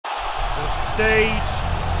The stage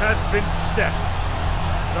has been set.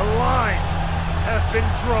 The lines have been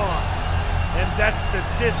drawn. And that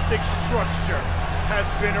sadistic structure has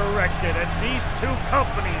been erected as these two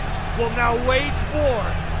companies will now wage war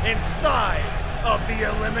inside of the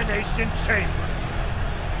Elimination Chamber.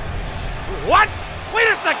 What? Wait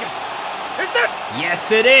a second! Is that...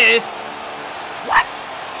 Yes, it is! What?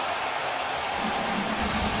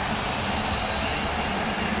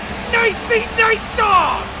 Nathy Night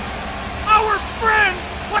Dog! Our friend!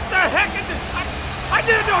 What the heck? I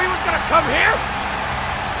didn't know he was gonna come here!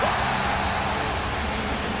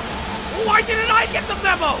 Why didn't I get the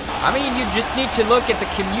memo? I mean, you just need to look at the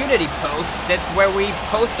community posts. That's where we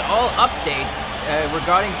post all updates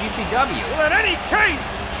regarding GCW. Well, in any case,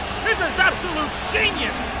 this is absolute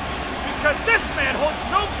genius! Because this man holds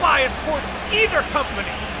no bias towards either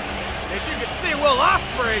company. As you can see, Will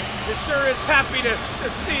Ospreay sure is happy to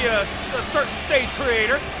see a certain stage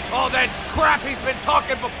creator. All that crap he's been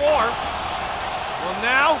talking before. Well,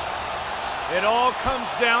 now, it all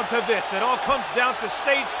comes down to this. It all comes down to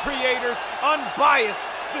stage creators' unbiased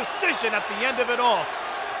decision at the end of it all.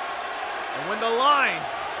 And when the line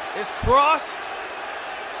is crossed,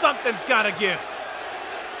 something's gotta give.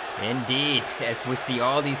 Indeed, as we see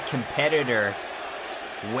all these competitors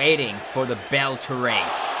waiting for the bell to ring.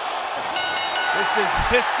 This is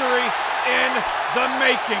history in the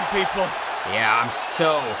making, people. Yeah, I'm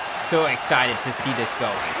so excited to see this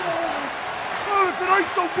going. Well, if it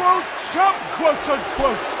ain't the world champ, quote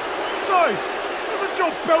unquote. Say, doesn't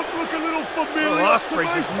your belt look a little familiar? Well, Ospreay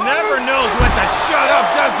just never knows when to shut up,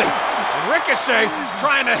 does he? And Ricochet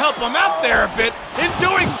trying to help him out there a bit in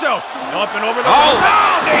doing so. Up and over the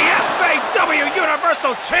the FAW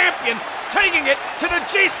Universal Champion taking it to the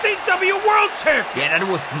GCW World Champion. Yeah, that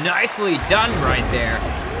was nicely done right there.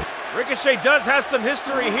 Ricochet does have some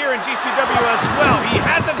history here in GCW as well. He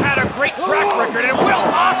hasn't had a great track record, and Will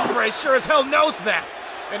Ospreay sure as hell knows that,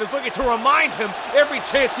 and is looking to remind him every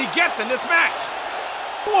chance he gets in this match.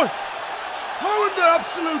 Boy, how in the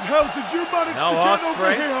absolute hell did you manage to get over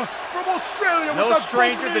here from Australia with that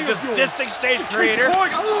stranger to just dissing stage creator.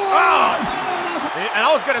 And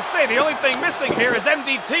I was gonna say, the only thing missing here is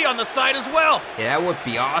MDT on the side as well. Yeah, that would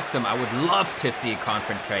be awesome. I would love to see a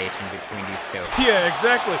confrontation between these two. Yeah,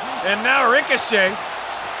 exactly. And now Ricochet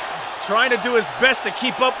trying to do his best to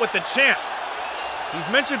keep up with the champ. He's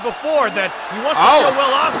mentioned before that he wants to show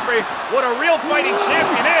Will Ospreay what a real fighting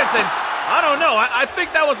champion is, and I don't know, I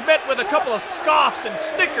think that was met with a couple of scoffs and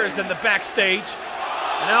snickers in the backstage.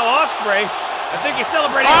 And now Ospreay, I think he's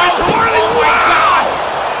celebrating too early. Oh my God!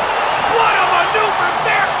 What a maneuver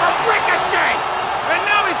there from Ricochet! And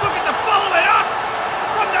now he's looking to follow it up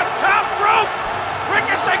from the top rope.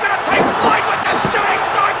 Ricochet gonna take flight with the shooting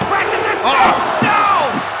star, presses his No!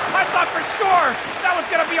 I thought for sure that was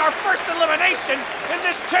gonna be our first elimination in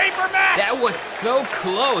this chamber match. That was so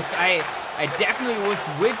close. I definitely was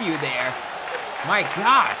with you there. My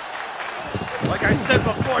God. Like I said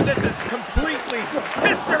before, this is completely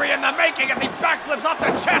history in the making as he backflips off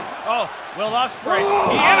the chest. Oh, Will Ospreay,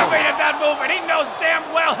 he innovated that move, and he knows damn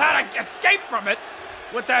well how to escape from it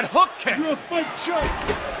with that hook kick. You're a fake champ.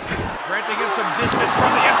 Granting him some distance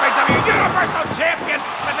from the FAW Universal Champion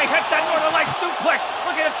as he hits that Northern Light suplex,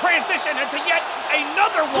 looking to transition into yet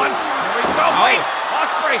another one. Here we go, wait.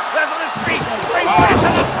 Ospreay, that's on his feet, springboard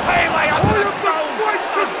into the Pele onto the dome.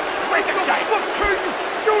 Ricochet.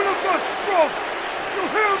 Universe, bro! You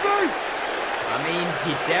hear me? I mean,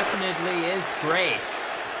 he definitely is great.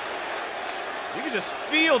 You can just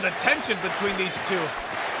feel the tension between these two.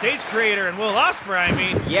 Stage creator and Will Ospreay, I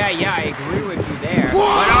mean. Yeah, I agree with you there.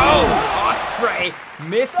 But Ospreay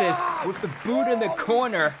misses with the boot in the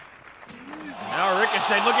corner. Now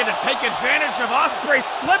Ricochet looking to take advantage of Ospreay's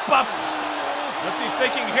slip-up. What's he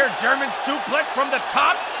thinking here? German suplex from the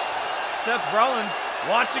top? Seth Rollins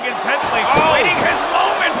watching intently, waiting his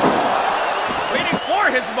moment. Waiting for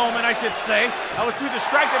his moment, I should say. I was too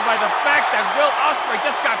distracted by the fact that Will Ospreay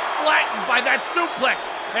just got flattened by that suplex.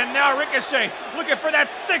 And now Ricochet looking for that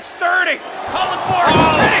 630. Calling for it.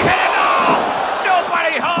 Can he hit it? No!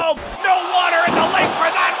 Nobody home. No water in the lake for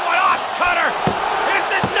that one. Cutter. Is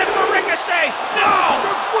this it for Ricochet? No!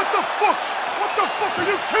 What the fuck? What the fuck? Are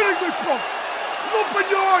you kidding me, bro? Open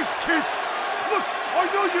your eyes, kids. Look, I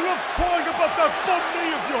know you love crying about that bum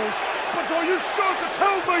knee of yours, but are you sure to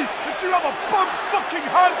tell me that you have a bum fucking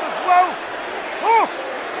hand as well? Huh?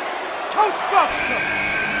 Count faster!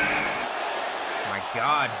 My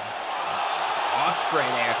God. Ospreay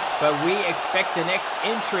there. But we expect the next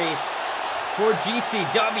entry for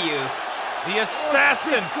GCW The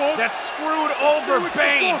assassin that screwed over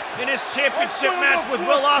Bane in his championship match with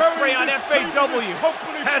Will Ospreay on FAW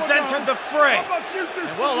has entered the fray.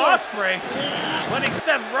 And Will Ospreay letting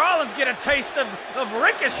Seth Rollins get a taste of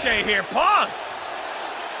Ricochet here. Pause.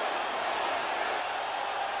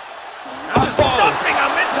 Now just dumping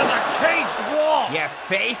him into the caged wall. Yeah,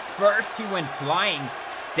 face first, he went flying.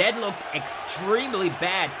 That looked extremely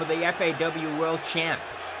bad for the FAW World Champ.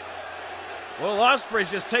 Well,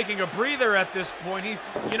 Ospreay's just taking a breather at this point.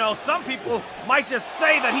 Some people might just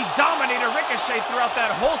say that he dominated Ricochet throughout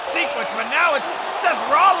that whole sequence, but now it's Seth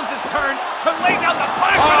Rollins' turn to lay down the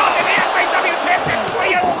punishment on the FAW champion.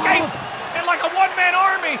 He escapes, and like a one-man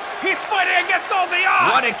army, he's fighting against all the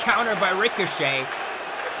odds. What a counter by Ricochet.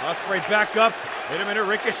 Ospreay back up. Wait a minute,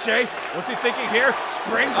 Ricochet. What's he thinking here?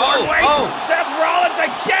 Springboard weight. Seth Rollins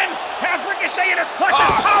again has Ricochet in his clutches.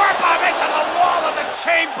 Powerbomb into the wall of the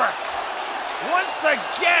chamber. Once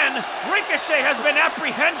again, Ricochet has been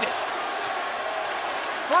apprehended.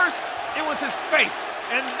 First, it was his face,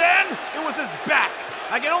 and then it was his back.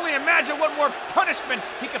 I can only imagine what more punishment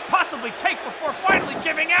he could possibly take before finally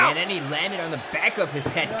giving out. And then he landed on the back of his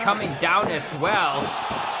head, coming down as well.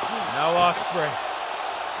 Now Ospreay,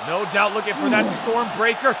 no doubt looking for that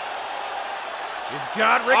Stormbreaker. He's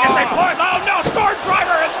got Ricochet poised. Oh no, Storm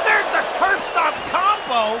Driver, and there's the curb stomp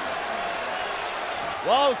combo.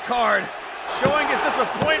 Wild card. Showing his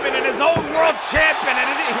disappointment in his own world champion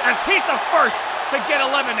as he's the first to get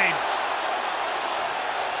eliminated.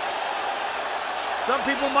 Some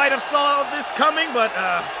people might have saw this coming, but,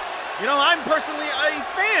 I'm personally a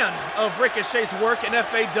fan of Ricochet's work in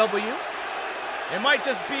FAW. It might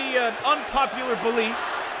just be an unpopular belief,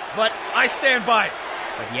 but I stand by it.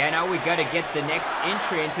 But yeah, now we gotta get the next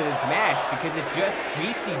entry into this match because it's just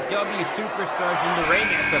GCW superstars in the ring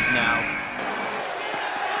as of now.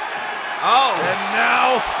 Oh! And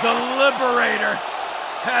now the Liberator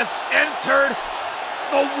has entered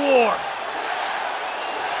the war.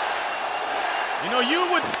 You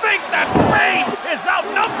would think that Bane is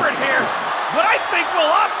outnumbered here, but I think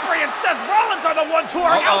Will Ospreay and Seth Rollins are the ones who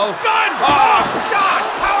are outgunned. Oh, God!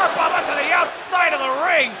 Powerbomb onto the outside of the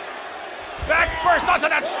ring. Back first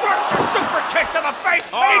onto that structure super kick to the face,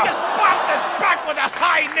 and he just bounces back with a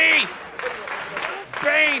high knee.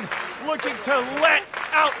 Bane looking to let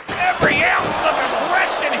out every ounce of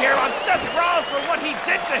aggression here on Seth Rollins for what he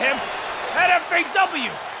did to him at FAW.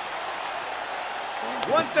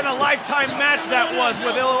 Once in a lifetime match that was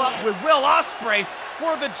with Will Ospreay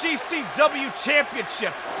for the GCW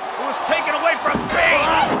Championship. It was taken away from Bane.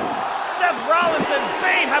 Seth Rollins and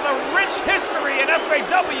Bane have a rich history in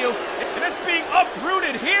FAW, and it's being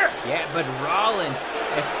uprooted here. Yeah, but Rollins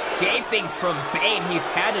escaping from Bane, he's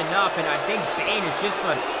had enough, and I think Bane is just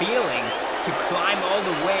not feeling to climb all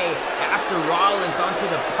the way after Rollins onto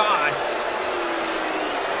the pod.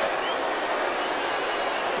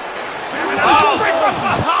 Spring from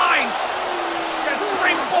behind! That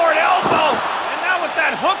springboard elbow! And now with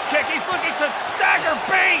that hook kick, he's looking to stagger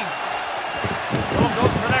Bane!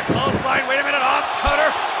 Goes for that clothesline. Wait a minute, Cutter.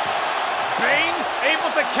 Bane able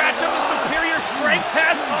to catch him. The superior strength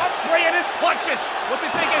has Ospreay in his clutches. What's he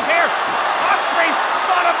thinking here? Ospreay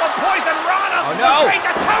thought of a poison Rana. Oh no! Bane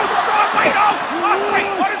just too strong. Wait, Ospreay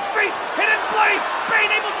on his feet. Hidden blade.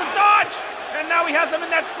 Bane able to dodge. And now he has him in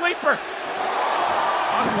that sleeper.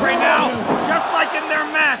 Ospreay now, just like in their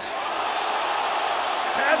match,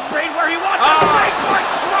 has Bane where he wants a springboard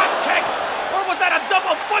drop kick. Or was that a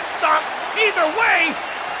double foot stomp? Either way,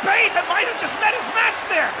 Bane might have just met his match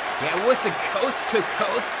there. Yeah, it was a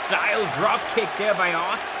coast-to-coast style drop kick there by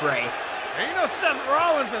Ospreay. And Seth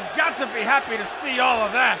Rollins has got to be happy to see all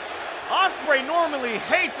of that. Ospreay normally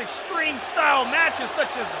hates extreme style matches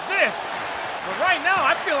such as this. But right now,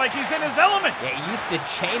 I feel like he's in his element. Yeah, he used the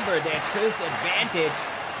chamber there to his advantage,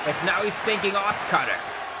 as now he's thinking Cutter.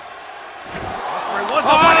 Ospreay was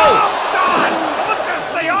the one. Oh, God! I was going to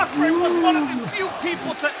say Ospreay was one of the few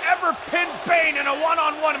people to ever pin Bane in a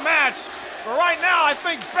one-on-one match. But right now, I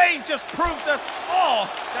think Bane just proved us all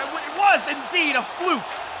that it was indeed a fluke.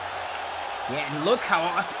 Yeah, and look how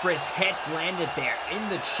Ospreay's head landed there in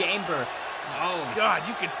the chamber. Oh, God,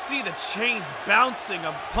 you can see the chains bouncing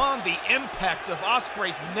upon the impact of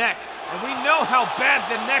Ospreay's neck. And we know how bad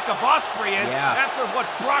the neck of Ospreay is after what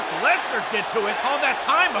Brock Lesnar did to it all that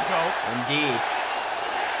time ago. Indeed.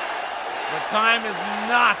 The time is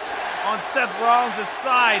not on Seth Rollins'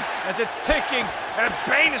 side as it's ticking, as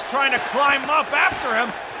Bane is trying to climb up after him,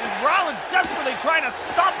 and Rollins desperately trying to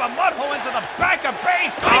stomp a mud hole into the back of Bane.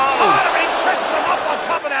 He caught him and he trips him up on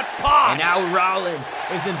top of that pod. And now Rollins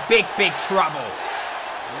is in big, big trouble.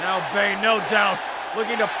 Now Bane, no doubt,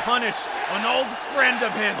 looking to punish an old friend of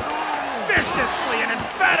his. viciously and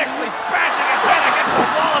emphatically bashing his head against the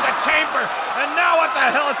wall of the chamber. And now what the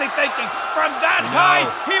hell is he thinking? From that high,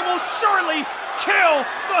 he will surely kill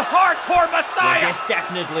the Hardcore Messiah. Yeah, this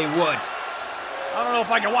definitely would. I don't know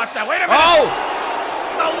if I can watch that. Wait a minute. Oh!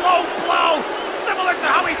 The low blow, similar to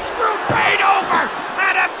how he screwed Bane over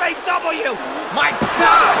at FAW. My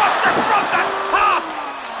God! Buster from the top.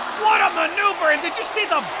 What a maneuver, and did you see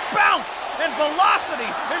the bounce and velocity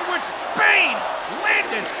in which Bane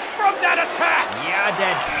landed from that attack? Yeah,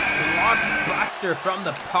 that blockbuster from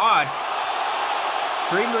the pod.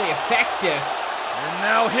 Extremely effective. And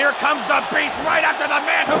now here comes the Beast right after the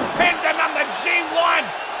man who pinned him on the G1.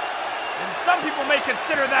 And some people may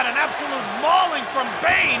consider that an absolute mauling from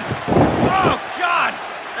Bane. Oh, God.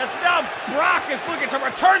 As now Brock is looking to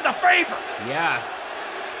return the favor. Yeah.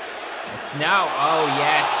 It's now, oh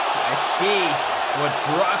yes, I see what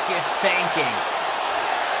Brock is thinking.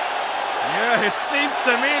 Yeah, it seems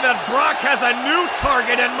to me that Brock has a new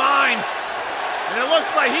target in mind. And it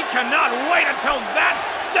looks like he cannot wait until that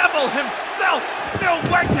devil himself, Mil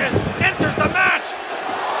Muertes, enters the match.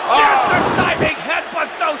 Oh. There's a diving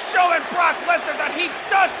headbutt, though, showing Brock Lesnar that he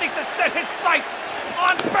does need to set his sights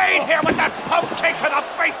on Bane here with that poke kick to the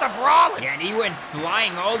face of Rollins. Yeah, and he went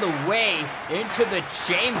flying all the way into the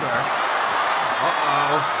chamber.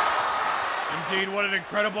 Uh-oh. Indeed, what an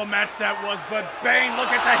incredible match that was. But Bane, look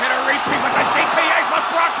at the hit or repeat with the GTAs, but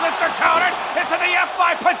Brock Lesnar countered into the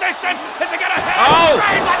F5 position. Is he gonna hit? Oh!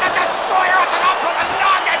 Bane with the destroyer on top of the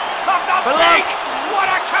noggin of the Beast. What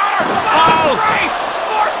a counter! Oh! Spray!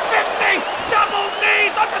 450! Double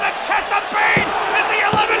knees onto the chest of Bane! Is he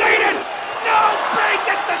eliminated? No! Bane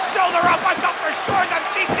gets the shoulder up. I thought for sure that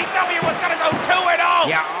GCW was gonna go 2-0.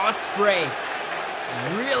 Yeah, Ospreay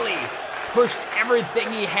really pushed everything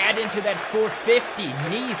he had into that 450.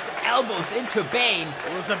 Knees, elbows into Bane.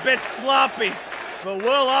 It was a bit sloppy, but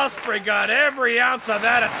Will Ospreay got every ounce of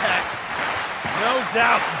that attack. No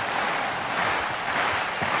doubt.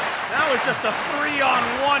 That was just a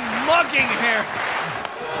 3-on-1 mugging here.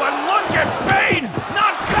 But look at Bane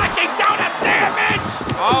not backing down a damage.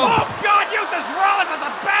 Oh, God, uses Rollins as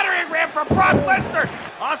a battering ram for Brock Lesnar.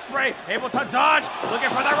 Ospreay able to dodge, looking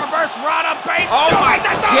for that reverse Rana. Bane. Oh my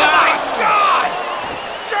God!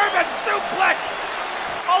 German suplex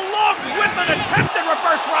along with an attempted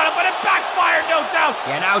reverse Rana, but it backfired, no doubt.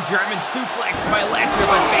 Yeah, now German suplex by Lesnar,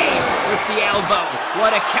 but Bane with the elbow.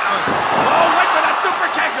 What a count. Oh, went for that super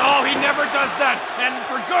kick. Oh, he never does that. And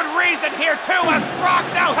for good reason here, too, as Brock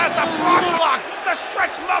now has the Brock block. The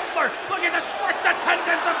stretch muffler, looking to stretch the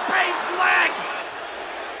tendons of Bane's leg.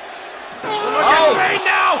 Look at Bane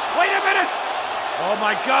now. Wait a minute. Oh,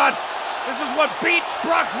 my God. This is what beat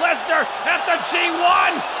Brock Lesnar at the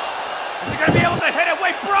G1. Is he going to be able to hit it?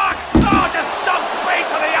 Wait, Brock. Oh, just dumps Bane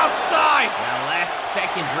to the outside. Yeah, last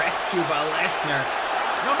second rescue by Lesnar.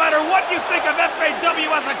 No matter what you think of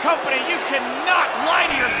FAW as a company, you cannot lie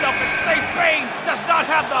to yourself and say Bane does not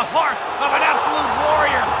have the heart of an absolute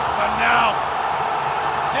warrior. But now,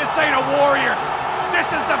 this ain't a warrior. This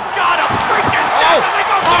is the god of freaking death.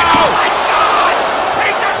 Oh my God! He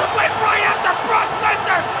just went right after Brock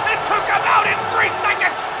Lesnar and took him out in 3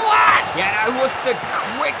 seconds flat. Yeah, that was the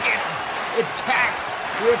quickest attack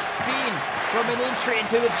we've seen from an entry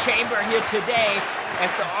into the chamber here today.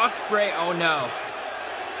 As the Ospreay, oh no.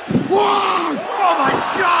 Whoa! Oh my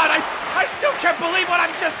God! I still can't believe what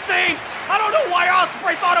I'm just seeing. I don't know why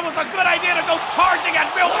Ospreay thought it was a good idea to go charging at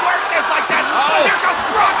Mil Muertes like that. But here comes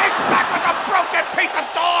Brock. He's back with a broken piece of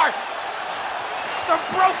door. The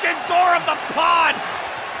broken door of the pod.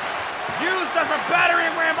 Used as a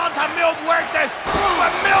battering ram onto Mil Muertes.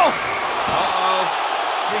 But Mil.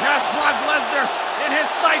 He has Brock Lesnar in his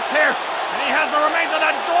sights here. And he has the remains of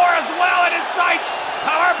that door as well in his sights.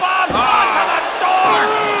 Powerbomb onto the door.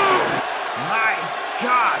 My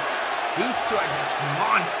God. These two are just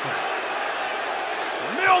monsters.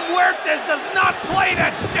 Mil Muertes does not play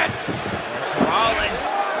that shit. There's Rollins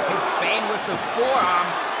hits Bane with the forearm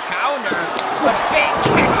counter, but Bane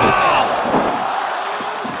catches it.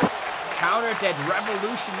 Countered that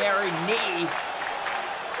revolutionary knee.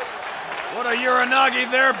 What a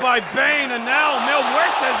Uranagi there by Bane, and now Mil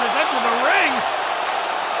Muertes has entered the ring.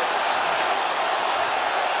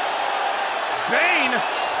 Bane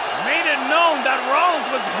made it known that Rollins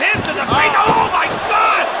was his to defeat. Oh my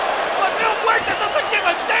God! But Mil Muertes doesn't give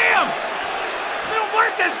a damn! Mil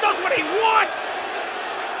Muertes does what he wants!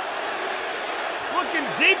 Looking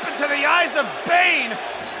deep into the eyes of Bane,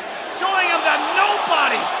 showing him that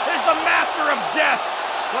nobody is the master of death.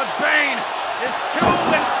 But Bane is too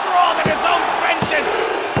enthralled in his own vengeance.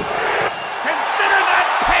 Consider that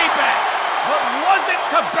payback. But was it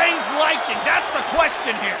to Bane's liking? That's the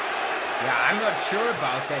question here. Yeah, I'm not sure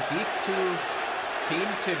about that. These two seem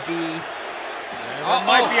to be... There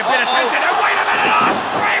might be a bit of tension. And wait a minute,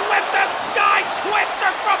 Ospreay with the sky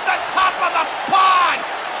twister from the top of the pod.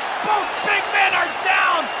 Both big men are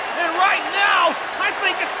down. And right now, I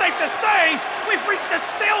think it's safe to say we've reached a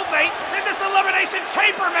stalemate in this Elimination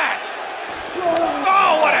Chamber match.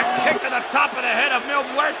 Oh, what a kick to the top of the head of Mil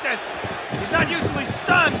Muertes. He's not usually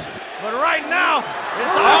stunned, but right now,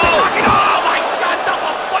 it's shocking. Oh my God,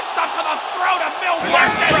 double foot stomp to the throat of Mil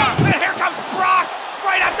Muertes. And here comes Brock,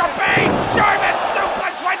 right after Bane. German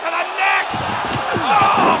suplex right to the neck.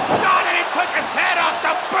 Oh God, and he took his head off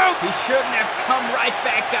the boot. He shouldn't have come right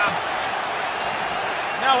back up.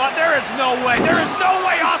 Now, there is no way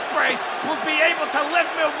Ospreay will be able to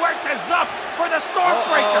lift Mil Muertes up for the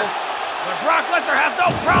Stormbreaker. But Brock Lesnar has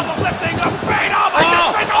no problem lifting up Bane. Oh my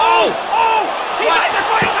God! He lands it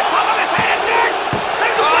right on the top of his head and neck.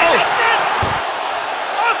 And that's it.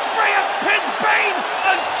 Ospreay has pinned Bane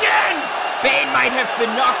again. Bane might have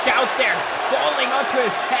been knocked out there, falling onto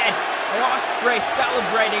his head, and Ospreay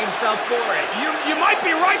celebrating himself for it. You might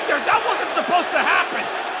be right there. That wasn't supposed to happen.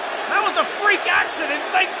 That was a freak accident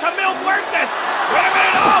thanks to Mil Muertes. Wait a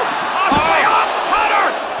minute. Ospreay cutter.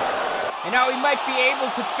 And now he might be able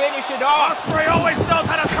to finish it off. Ospreay always knows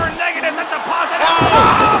how to turn negatives into positives.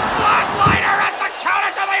 Flatliner as the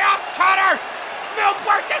counter to the cutter. Mil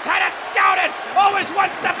Muertes had it scouted. Always one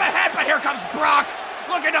step ahead, but here comes Brock,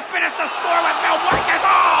 looking to finish the score with Mil Muertes.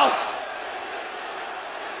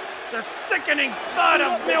 The sickening thud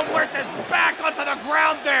of Mil Muertes back onto the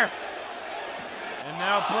ground there. And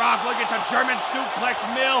now Brock looking to German suplex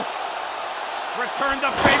Mil. Return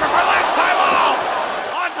the favor for last time.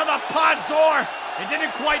 Onto the pod door. It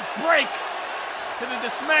didn't quite break, to the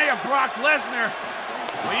dismay of Brock Lesnar.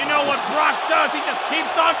 Well, you know what Brock does. He just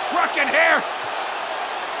keeps on trucking here.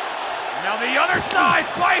 Now the other side,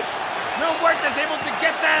 fight. Mil Muertes able to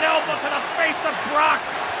get that elbow to the face of Brock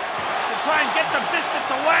to try and get some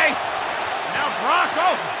distance away. Now Brock,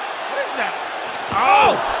 what is that?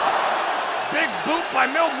 Big boot by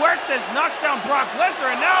Mil Muertes knocks down Brock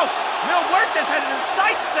Lesnar, and now Mil Muertes has his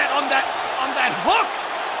sights set on that hook,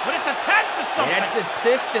 but it's attached to something. That's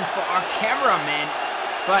insistence for our cameraman,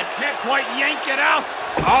 but can't quite yank it out.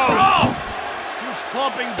 Huge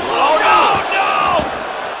clumping Oh blow. no!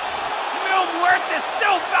 Mil Muertes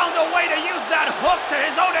still found a way to use that hook to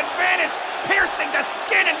his own advantage, piercing the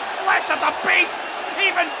skin and flesh of the beast.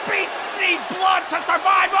 Even beasts need blood to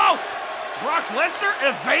survive. Brock Lesnar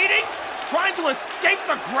evading, trying to escape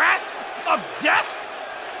the grasp of death?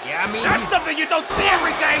 Yeah, I mean, that's something you don't see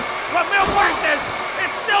every day, but Mil Muertes is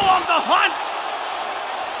still on the hunt.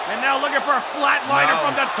 And now looking for a flatliner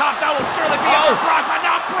from the top. That will surely be it for Brock, but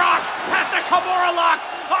now Brock has the Kimura lock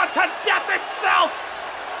onto death itself.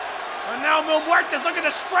 And now Mil Muertes looking the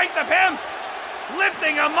strength of him,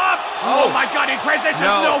 lifting him up. Oh my God, he transitions.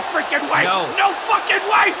 No freaking way. No fucking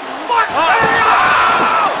way.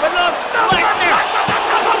 Lesnar.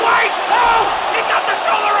 He got the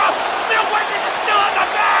shoulder up. Mil Muertes is still in the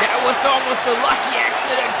back. That was almost a lucky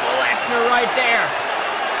accident for Lesnar right there.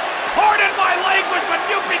 Pardon my language, but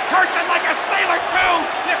you'd be cursing like a sailor too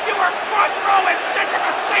if you were front row and center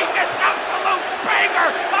to see this absolute banger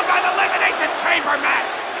of an Elimination Chamber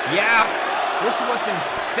match. Yeah, this was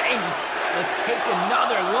insane. Let's take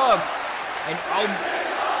another look. And oh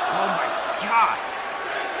my God.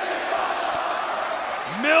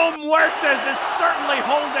 Mil Muertes is certainly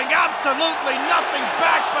holding absolutely nothing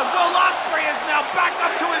back, but Will Ospreay is now back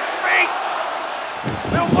up to his feet.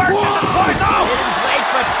 Mil Muertes is poised. Didn't blade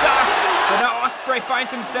but ducked. But now Ospreay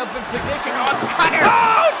finds himself in position. Cutter.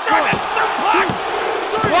 German suplex.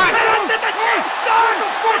 What? That's it, the champ's done.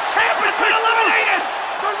 The champ has been eliminated.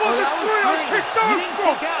 That wasn't free. I kicked out. You didn't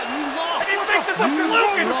kick out. You lost. He thinks it's a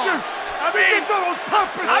fluke. I mean, did that on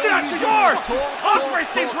purpose. I'm not sure. Ospreay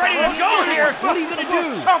seems ready to go here. What are you gonna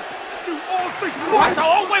do? You all think What?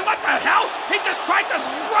 Wait, what the hell? He just tried to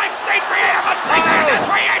strike stage creator, but the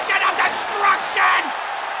creation of destruction.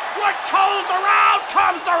 What goes around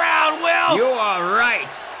comes around, Will. You are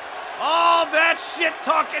right. All that shit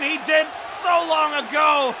talking he did so long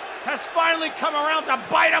ago has finally come around to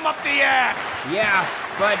bite him up the ass. Yeah,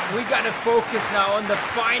 but we gotta focus now on the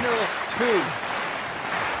final two.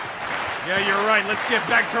 Yeah, you're right. Let's get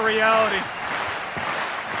back to reality.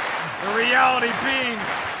 The reality being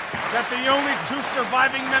that the only two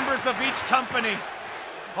surviving members of each company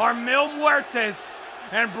are Mil Muertes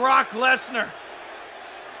and Brock Lesnar.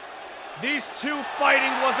 These two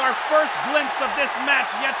fighting was our first glimpse of this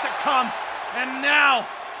match yet to come. And now,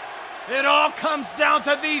 it all comes down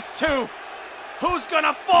to these two. Who's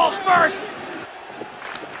gonna fall first?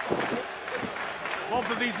 Both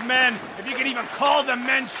of these men, if you can even call them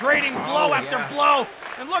men, trading blow after blow.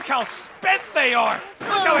 And look how spent they are.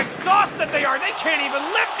 Look how exhausted they are. They can't even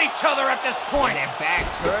lift each other at this point. And their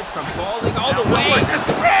backs hurt from falling all the way. With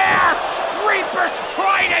despair, Reaper's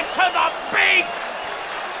trident to the beast.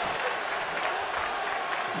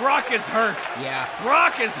 Brock is hurt. Yeah.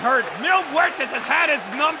 Brock is hurt. Mil Muertes has had his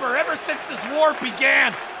number ever since this war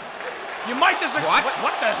began. You might disagree.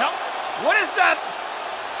 What the hell? What is that?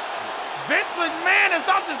 Vince McMahon is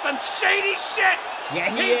up to some shady shit.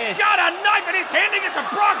 Yeah, he is. He's got a knife and he's handing it to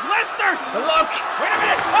Brock Lesnar. But look. Wait a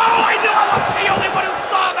minute. Oh, I knew I wasn't the only one who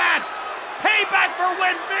saw that. Payback for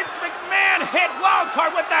when Vince McMahon hit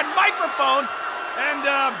Wildcard with that microphone. And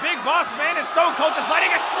Big Boss Man and Stone Cold just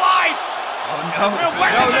letting it slide. Oh, no.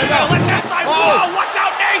 Where's gonna let that slide? Whoa, watch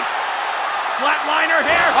out, Nate. Flatliner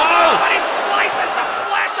here. Oh, but he slices the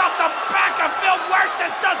flesh off the back of Mil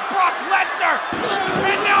Muertes, does Brock Lesnar.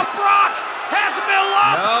 And now Brock has Mil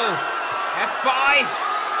up. No. F5.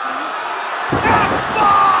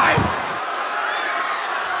 F5.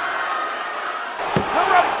 The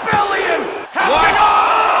rebellion has What?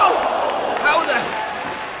 Oh! How the...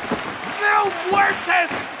 Mil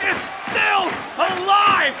Muertes is still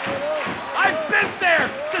alive. I've been there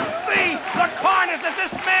to see the carnage as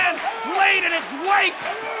this man laid in its wake.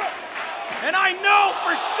 And I know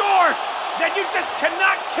for sure that you just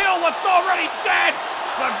cannot kill what's already dead.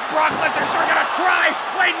 But Brock Lesnar sure gonna try.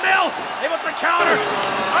 Wait, Mil, able to counter.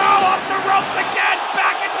 Oh, up the ropes again,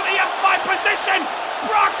 back into the F5 position.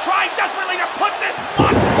 Brock trying desperately to put this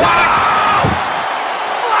monster down.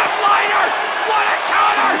 Flatliner, what a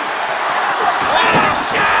counter. And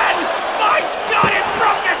again, my God, it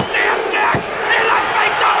broke his damn neck. And a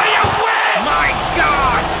PPV win. My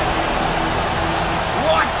God!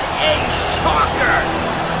 What a shocker!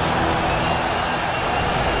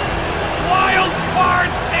 Wild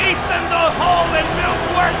cards ace in the hole, and Mil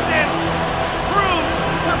Muertes proved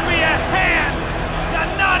to be a hand that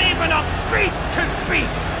not even a beast could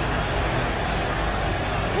beat.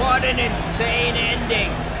 What an insane ending!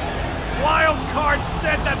 Wild card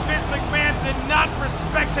said that Vince McMahon did not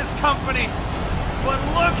respect his company, but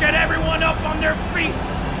look at everyone up on their feet,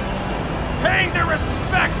 paying their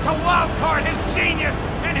respects to Wild Card, his genius,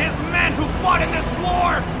 and his men who fought in this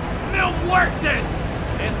war. Mil Muertes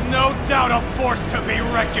is no doubt a force to be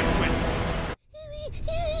reckoned with.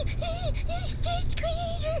 His stage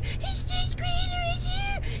creator is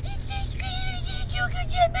here. His stage creator is here, Joker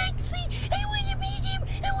John Moxley. I want to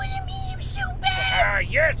meet him so bad.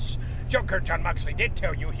 Yes! Joker John Moxley did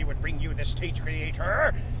tell you he would bring you the stage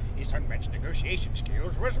creator. His unmatched negotiation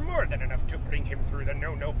skills was more than enough to bring him through the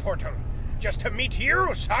no-no portal. Just to meet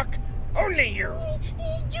you, Sock. Only you.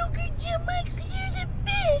 Joker John Moxley, you're the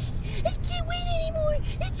best. I can't wait anymore.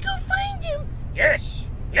 Let's go find him. Yes,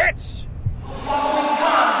 let's. The following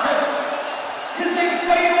contest is a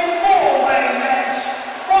fatal four-way match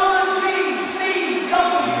for the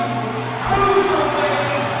GCW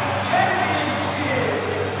Cruiserweight Championship.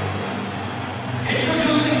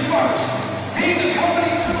 Introducing first, being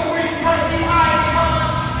accompanied to the ring by the Icon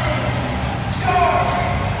Stand,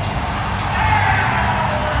 Darby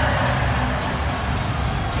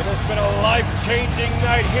It has been a life-changing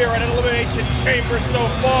night here at Elimination Chamber so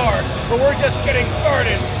far, but we're just getting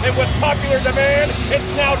started, and with popular demand, it's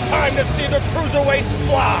now time to see the Cruiserweights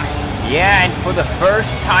fly. Yeah, and for the first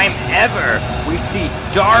time ever, we see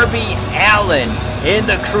Darby Allin in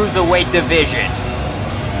the Cruiserweight division.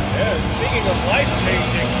 Yeah, speaking of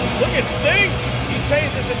life-changing, look at Sting. He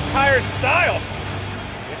changed his entire style.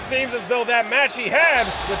 It seems as though that match he had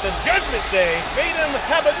with the Judgment Day made him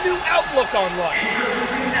have a new outlook on life.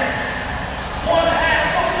 Introducing next, one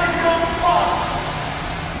half of the Young Bucks,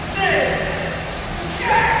 Nick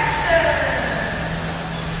Jackson.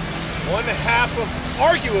 One half of,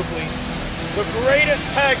 arguably, the greatest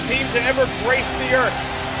tag team to ever grace the earth.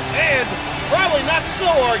 And, probably not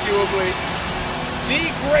so arguably, the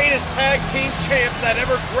greatest tag team champs that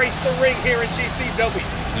ever graced the ring here in GCW.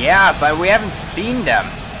 Yeah, but we haven't seen them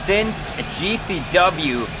since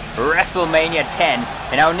GCW WrestleMania 10,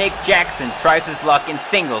 and now Nick Jackson tries his luck in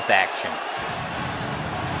singles action.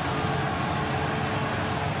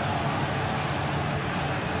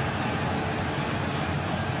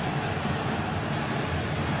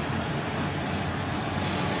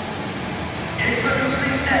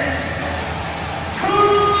 Introducing next,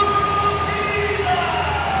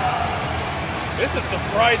 This is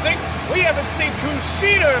surprising. We haven't seen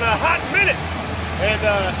Kushida in a hot minute. And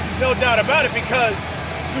no doubt about it, because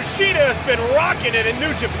Kushida has been rocking it in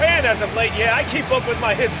New Japan as of late. Yeah, I keep up with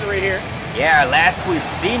my history here. Yeah, last we've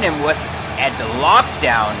seen him was at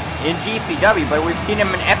Lockdown in GCW, but we've seen him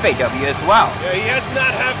in FAW as well. Yeah, he has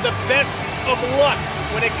not had the best of luck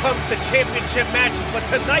when it comes to championship matches, but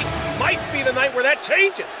tonight might be the night where that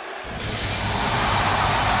changes.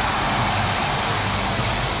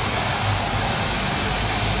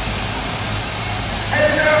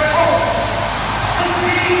 And their opponent, the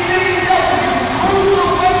GCW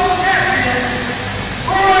Cruiserweight Champion,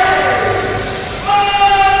 Rey Mysterio!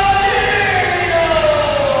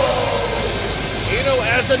 You know,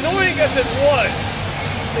 as annoying as it was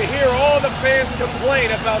to hear all the fans complain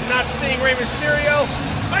about not seeing Rey Mysterio,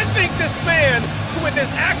 I think this man, with his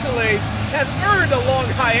accolades, has earned a long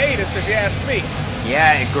hiatus, if you ask me.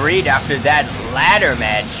 Yeah, agreed after that ladder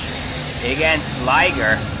match against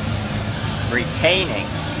Liger, retaining.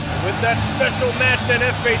 With that special match in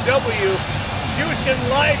FAW, Jushin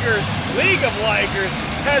Liger's League of Ligers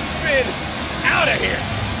has been out of here.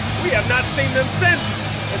 We have not seen them since,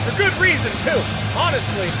 and for good reason, too.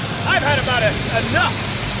 Honestly, I've had about enough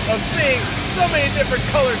of seeing so many different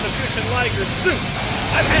colors of Jushin Liger's suit.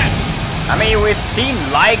 I've had. I mean, we've seen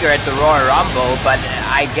Liger at the Royal Rumble, but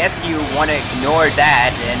I guess you want to ignore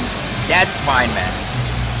that, and that's fine, man.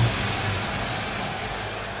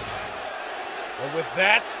 Well, with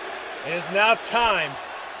that, it is now time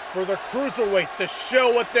for the Cruiserweights to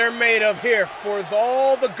show what they're made of here for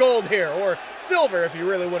all the gold here, or silver if you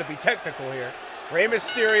really want to be technical here. Rey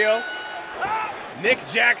Mysterio, Nick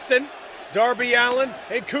Jackson, Darby Allin,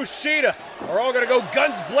 and Kushida are all going to go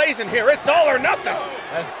guns blazing here. It's all or nothing,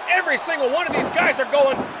 as every single one of these guys are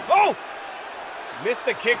going, oh! Missed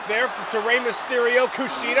the kick there to Rey Mysterio.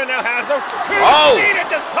 Kushida now has him. Kushida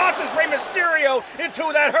just tosses Rey Mysterio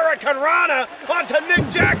into that Hurricane Rana onto Nick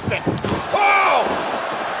Jackson. Oh!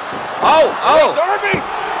 Oh! Darby!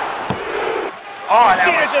 Oh, that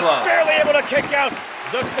Kushida was just close. barely able to kick out.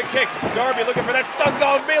 Ducks the kick. Darby looking for that Stun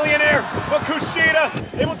Dog Millionaire. But Kushida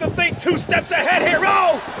able to think 2 steps ahead here.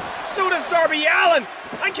 Oh! So does Darby Allin.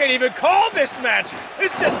 I can't even call this match.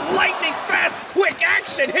 It's just lightning fast, quick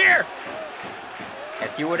action here.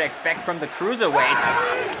 As you would expect from the Cruiserweights.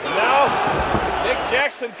 No, Nick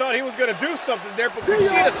Jackson thought he was going to do something there, but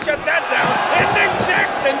Kushida shut that down. And Nick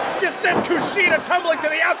Jackson just sends Kushida tumbling to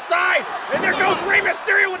the outside. And there goes Rey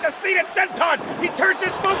Mysterio with the seated senton. He turns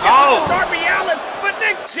his focus on Darby Allin, but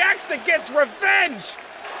Nick Jackson gets revenge.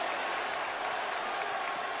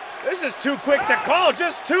 This is too quick to call,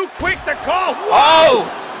 just too quick to call. Whoa! Oh!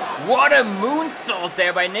 What a moonsault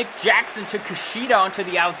there by Nick Jackson to Kushida onto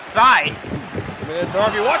the outside.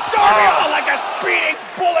 Darby, watch Darby! Oh, like a speeding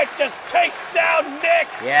bullet just takes down Nick!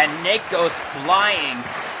 Yeah, Nick goes flying.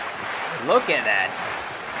 Look at that.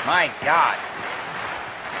 My God.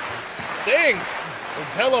 Sting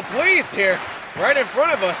looks hella pleased here, right in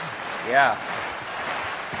front of us. Yeah.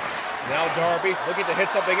 Now Darby looking to hit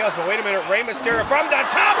something else, but wait a minute, Rey Mysterio from the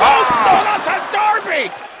top! Oh, sold out to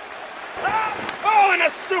Darby! Oh, and a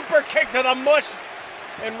super kick to the mush!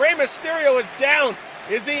 And Rey Mysterio is down.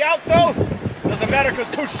 Is he out, though? Doesn't matter, because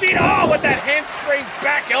Kushida, oh, with that handspring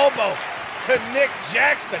back elbow to Nick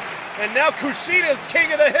Jackson. And now Kushida is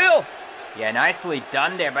king of the hill. Yeah, nicely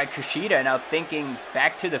done there by Kushida. Now thinking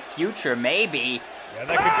back to the future, maybe. Yeah,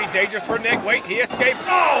 that could be dangerous for Nick. Wait, he escapes.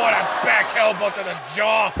 Oh, what a back elbow to the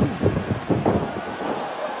jaw.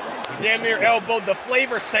 He damn near elbowed the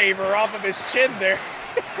flavor saver off of his chin there.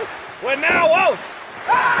 Well, now, whoa.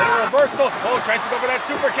 And a reversal. Oh, tries to go for that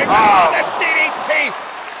super kick. Oh, that DDT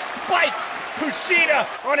spikes Kushida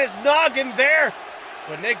on his noggin there.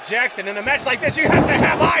 But Nick Jackson, in a match like this, you have to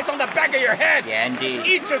have eyes on the back of your head. Yeah, indeed.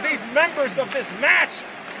 Each of these members of this match,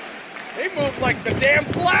 they move like the damn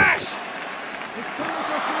Flash. A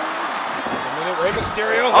minute, Rey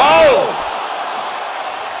Mysterio. Oh!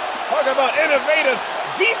 Talk about innovative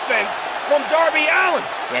defense from Darby Allin.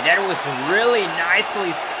 Yeah, that was really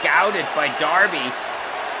nicely scouted by Darby.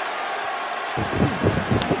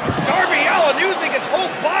 Darby Allin using his whole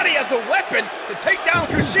body as a weapon to take down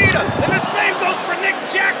Kushida. And the same goes for Nick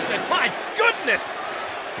Jackson. My goodness.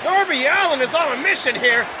 Darby Allin is on a mission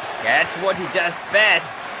here. Yeah, that's what he does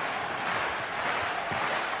best.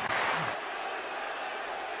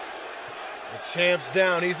 The champ's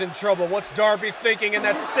down. He's in trouble. What's Darby thinking in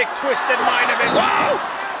that sick, twisted mind of his? Whoa!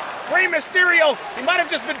 Rey Mysterio, he might have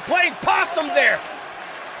just been playing possum there.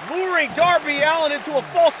 Luring Darby Allin into a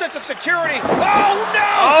false sense of security. Oh, no!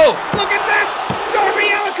 Oh! Look at this! Darby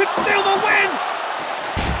Allin could steal the win!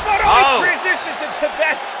 But only transitions into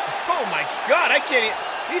that. Oh, my God, I can't even.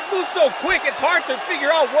 He's moved so quick, it's hard to figure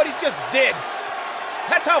out what he just did.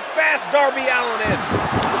 That's how fast Darby Allin is.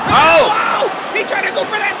 Oh! Wow! He tried to go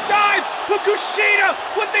for that dive, but Kushida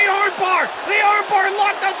with the armbar. The armbar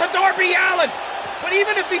locked onto Darby Allin. But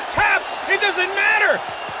even if he taps, it doesn't matter.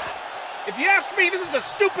 If you ask me, this is a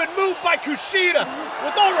stupid move by Kushida.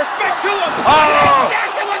 With all respect to him, Nick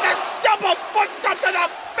Jackson with this double foot stomp to the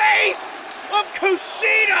face of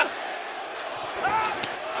Kushida.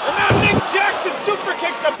 And now Nick Jackson super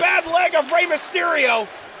kicks the bad leg of Rey Mysterio.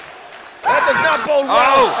 That does not bode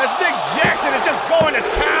well, as Nick Jackson is just going to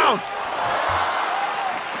town.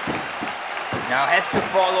 Now has to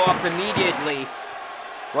follow up immediately.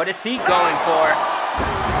 What is he going for?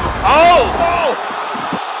 Oh!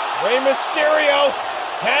 Rey Mysterio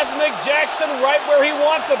has Nick Jackson right where he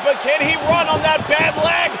wants him, but can he run on that bad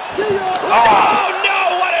leg? Oh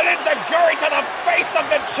no, what an enziguri to the face of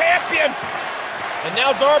the champion! And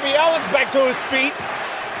now Darby Allin's back to his feet.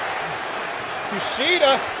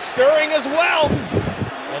 Kushida stirring as well.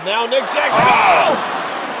 And now Nick Jackson.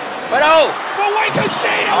 But wait,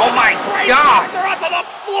 Kushida! Oh my God! Onto the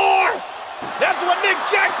floor! That's what Nick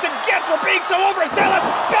Jackson gets for being so overzealous.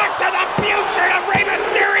 Back to the future to Rey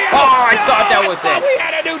Mysterio. Oh, I thought that was it. We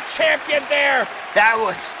had a new champion there. That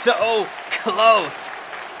was so close.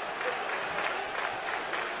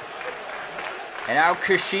 And now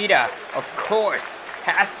Kushida, of course,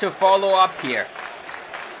 has to follow up here.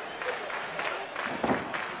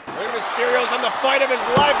 Rey Mysterio's on the fight of his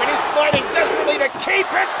life, and he's fighting desperately to keep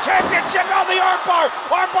his championship on the armbar.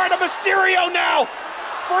 Armbar to Mysterio now.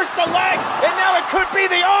 First the leg, and now it could be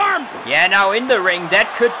the arm. Yeah, now in the ring,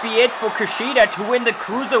 that could be it for Kushida to win the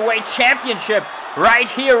Cruiserweight Championship right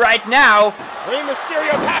here, right now. Rey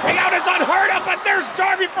Mysterio tapping out is unheard of, but there's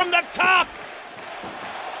Darby from the top.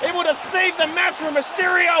 Able to save the match for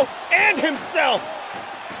Mysterio and himself.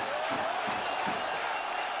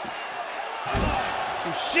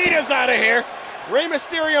 Kushida's out of here. Rey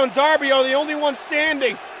Mysterio and Darby are the only ones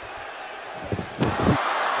standing.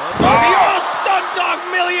 Darby, stun dog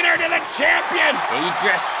millionaire to the champion. He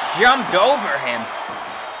just jumped over him.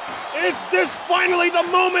 Is this finally the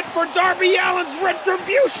moment for Darby Allin's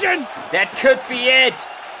retribution? That could be it.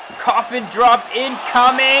 Coffin drop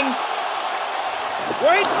incoming.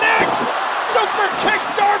 Wait, Nick! Super kicks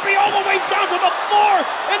Darby all the way down to the floor,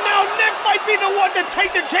 and now Nick might be the one to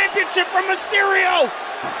take the championship from Mysterio.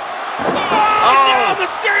 No!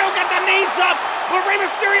 Mysterio got the knees up, but Rey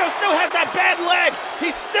Mysterio still has that bad leg.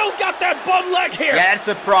 He's still got that bum leg here. Yeah, that's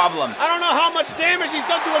a problem. I don't know how much damage he's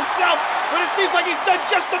done to himself, but it seems like he's done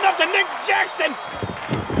just enough to Nick Jackson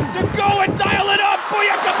to go and dial it up.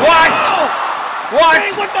 Booyaka! What?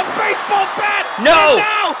 Bang with the baseball bat. No. And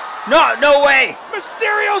now, No way.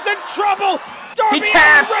 Mysterio's in trouble. Darby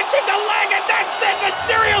taps. wrenching the leg, and that's it.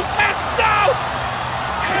 Mysterio taps out.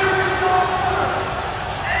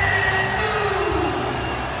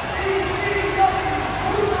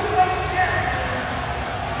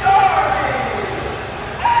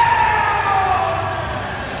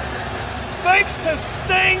 Thanks to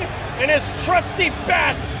Sting and his trusty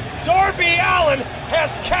bat, Darby Allin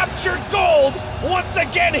has captured gold once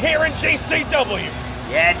again here in GCW.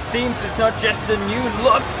 Yeah, it seems it's not just a new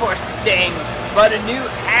look for Sting, but a new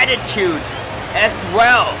attitude as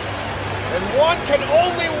well. And one can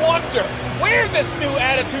only wonder where this new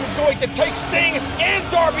attitude is going to take Sting and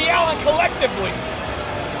Darby Allin collectively.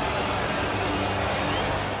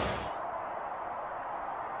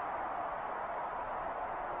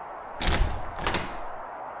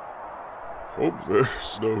 Hope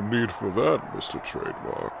there's no need for that, Mr.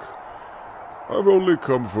 Trademark. I've only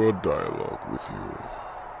come for a dialogue with you.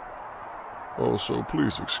 Also,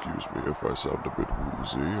 please excuse me if I sound a bit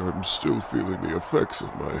woozy. I'm still feeling the effects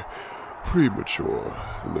of my premature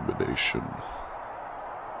elimination.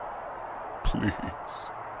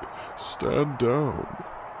 Please, stand down.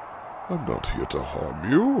 I'm not here to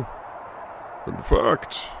harm you. In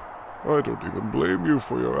fact, I don't even blame you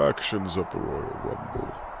for your actions at the Royal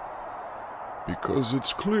Rumble. Because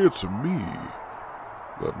it's clear to me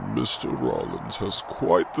that Mr. Rollins has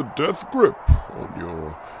quite the death grip on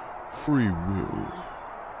your free will.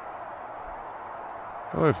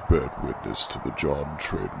 I've bared witness to the John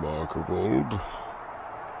Trademark of old.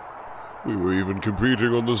 We were even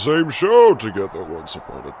competing on the same show together once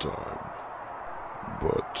upon a time.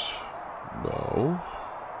 But now,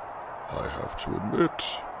 I have to admit,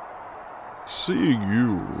 seeing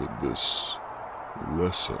you in this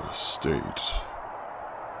lesser state,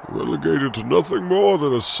 relegated to nothing more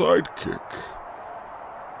than a sidekick,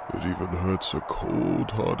 it even hurts a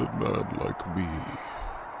cold-hearted man like me.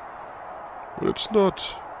 But it's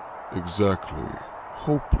not exactly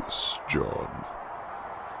hopeless, John.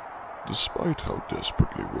 Despite how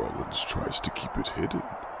desperately Rollins tries to keep it hidden,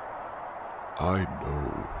 I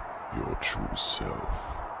know your true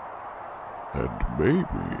self. And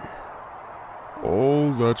maybe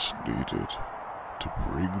all that's needed to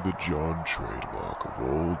bring the John trademark of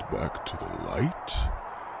old back to the light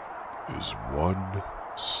is one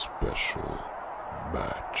special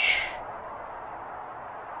match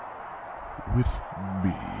with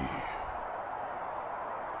me.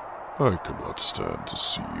 I cannot stand to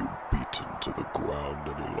see you beaten to the ground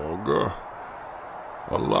any longer.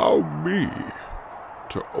 Allow me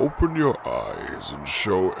to open your eyes and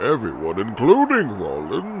show everyone, including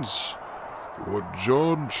Rollins, what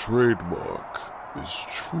John Trademark is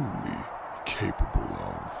truly capable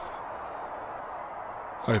of.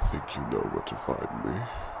 I think you know where to find me.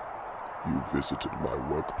 You visited my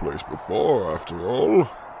workplace before, after all.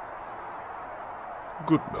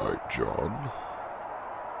 Good night, John.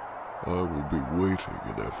 I will be waiting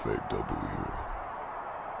in FAW.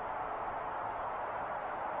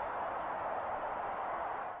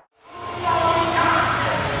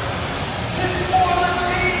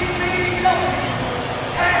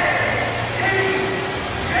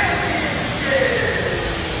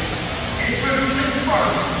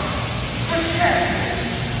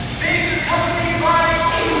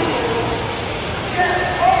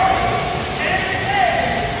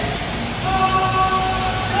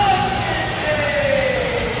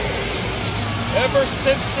 Ever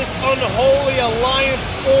since this unholy alliance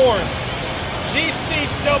formed,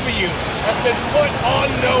 GCW has been put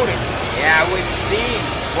on notice. Yeah, we've seen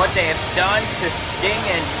what they have done to Sting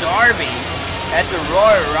and Darby at the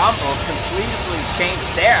Royal Rumble completely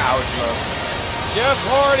changed their outlook. Jeff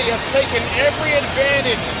Hardy has taken every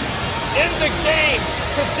advantage in the game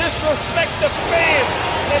to disrespect the fans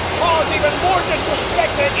and cause even more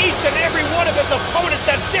disrespect to each and every one of his opponents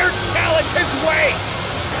that dare challenge his way.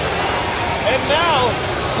 And now,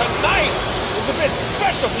 tonight is a bit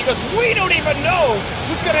special because we don't even know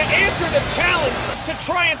who's going to answer the challenge to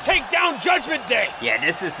try and take down Judgment Day. Yeah,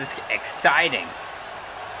 this is exciting.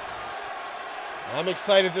 I'm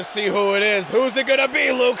excited to see who it is. Who's it going to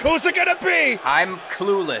be, Luke? Who's it going to be? I'm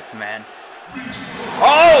clueless, man.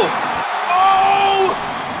 Oh! Oh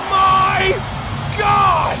my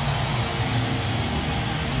God!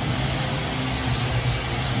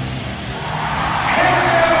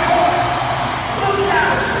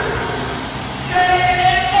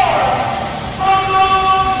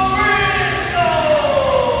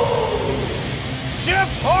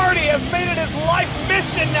 Jeff Hardy has made it his life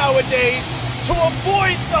mission nowadays to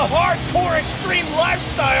avoid the hardcore extreme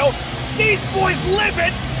lifestyle. These boys live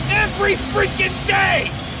it every freaking day.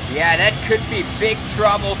 Yeah, that could be big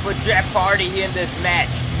trouble for Jeff Hardy in this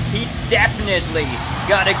match. He definitely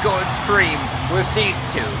gotta go extreme with these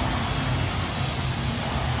two.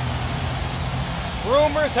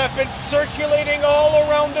 Rumors have been circulating all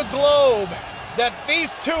around the globe that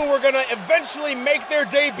these two were going to eventually make their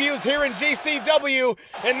debuts here in GCW,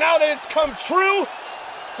 and now that it's come true,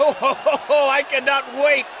 I cannot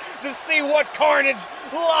wait to see what carnage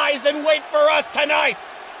lies in wait for us tonight.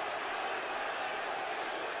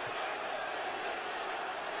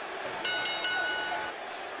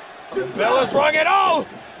 The bell is rung and oh!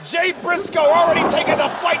 Jay Briscoe already taking the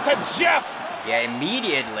fight to Jeff. Yeah,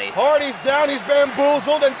 immediately. Hardy's down, he's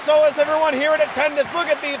bamboozled, and so is everyone here in attendance. Look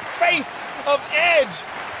at the face of Edge.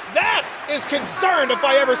 That is concerned if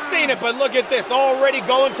I ever seen it, but look at this. Already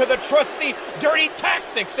going to the trusty dirty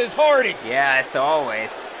tactics is Hardy. Yeah, as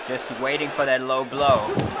always. Just waiting for that low blow.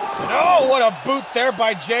 And oh, what a boot there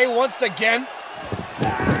by Jay once again.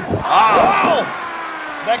 Oh! Wow!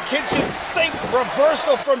 That kitchen sink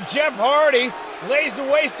reversal from Jeff Hardy lays the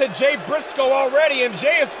waste to Jay Briscoe already, and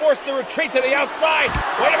Jay is forced to retreat to the outside.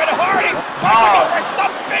 Wait a minute, Hardy trying to go for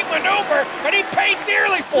some big maneuver, and he paid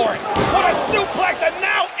dearly for it. What a suplex, and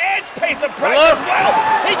now Edge pays the price as well.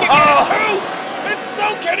 He can get it too, and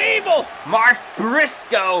so can Evil. Mark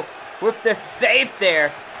Briscoe with the save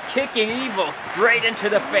there, kicking Evil straight into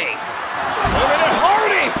the face. Wait a minute,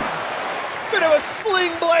 Hardy. Bit of a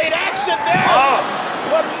sling blade action there.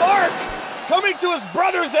 But Mark coming to his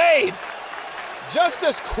brother's aid just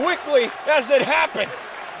as quickly as it happened.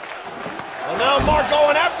 And now Mark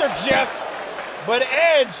going after Jeff, but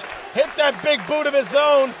Edge hit that big boot of his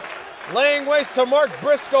own, laying waste to Mark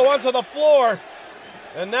Briscoe onto the floor.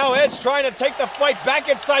 And now Edge trying to take the fight back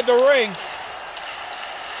inside the ring.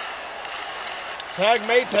 Tag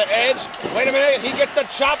made to Edge. Wait a minute, he gets the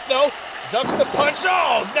chop though. Ducks the punch.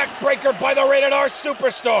 Oh, neck breaker by the Rated R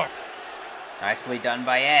Superstar. Nicely done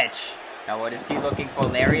by Edge. Now what is he looking for?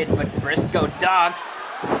 Lariat, but Briscoe ducks.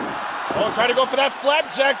 Oh, trying to go for that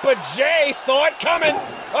flapjack, but Jay saw it coming.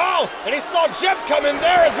 Oh, and he saw Jeff coming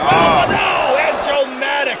there as well. But no,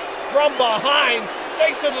 Edge-O-Matic from behind,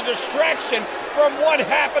 thanks to the distraction from one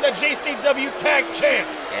half of the GCW Tag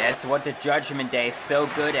Champs. Yeah, that's what the Judgment Day is so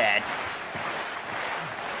good at.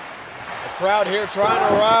 Crowd here trying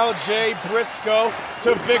to rile Jay Briscoe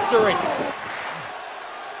to victory.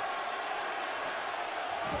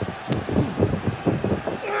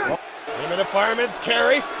 Aiming a fireman's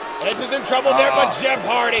carry. Edge is in trouble there, but Jeff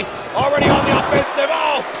Hardy already on the offensive.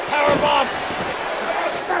 Oh, powerbomb.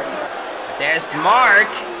 There's Mark.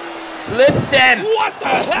 Flips him. What the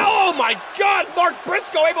hell? Oh my God! Mark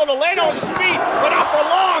Briscoe able to land on his feet, but not for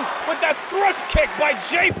long with that thrust kick by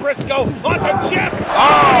Jay Briscoe onto Jeff.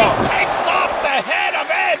 He takes off the head of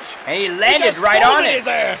Edge. And he landed right on it. His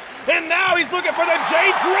ass. And now he's looking for the Jay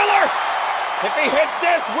Driller. If he hits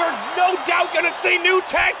this, we're no doubt gonna see new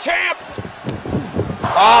tag champs.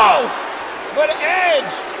 But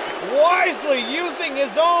Edge, wisely using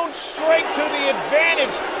his own strength to the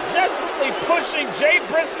advantage, desperately pushing Jay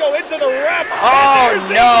Briscoe into the ref. Oh,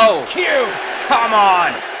 no. Cue. Come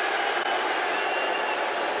on.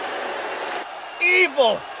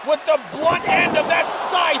 Evil, with the blunt end of that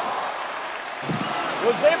scythe,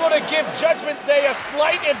 was able to give Judgment Day a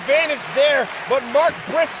slight advantage there, but Mark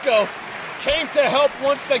Briscoe came to help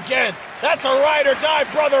once again. That's a ride or die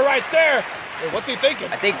brother right there. Hey, what's he thinking?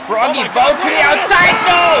 I think Froggy Bow to the outside.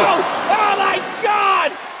 No! Oh my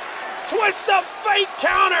God! Twist of fate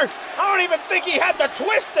counter. I don't even think he had the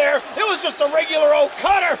twist there. It was just a regular old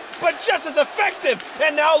cutter, but just as effective.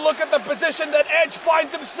 And now look at the position that Edge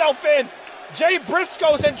finds himself in. Jay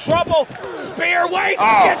Briscoe's in trouble. Spear, wait,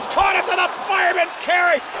 gets caught into the fireman's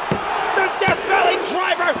carry. The Death Valley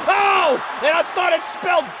driver. And I thought it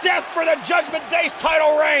spelled death for the Judgment Day's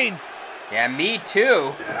title reign. Yeah, me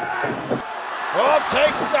too.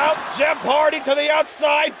 Takes out Jeff Hardy to the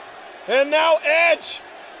outside. And now Edge.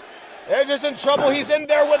 Edge is in trouble. He's in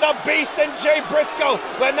there with a beast and Jay Briscoe.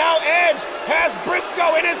 But now Edge has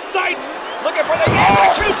Briscoe in his sights. Looking for the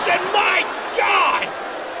execution. My God!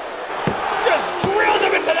 Just drilled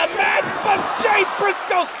him into the mat, but Jay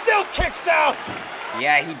Briscoe still kicks out.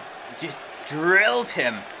 Yeah, he just drilled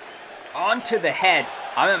him onto the head.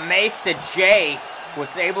 I'm amazed that Jay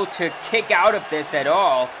was able to kick out of this at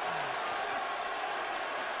all.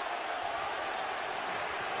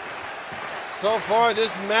 So far,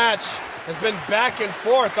 this match has been back and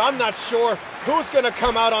forth. I'm not sure who's going to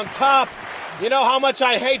come out on top. You know how much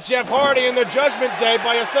I hate Jeff Hardy and the Judgment Day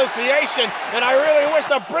by association, and I really wish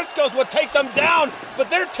the Briscoes would take them down,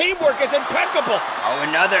 but their teamwork is impeccable. Oh,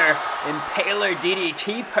 another Impaler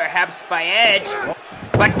DDT perhaps by Edge,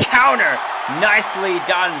 but counter nicely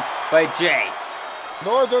done by Jay.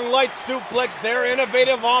 Northern Lights suplex, their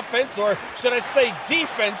innovative offense, or should I say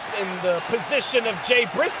defense, in the position of Jay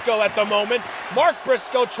Briscoe at the moment. Mark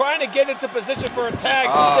Briscoe trying to get into position for a tag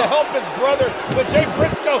to help his brother, but Jay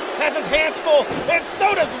Briscoe has his hands full, and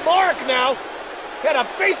so does Mark now. Had a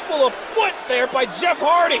face full of foot there by Jeff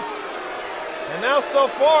Hardy. And now so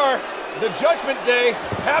far, the Judgment Day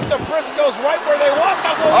have the Briscoes right where they want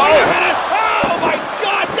them. Well, wait a minute. Oh my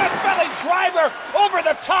God, Death Valley driver over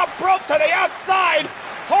the top rope to the outside.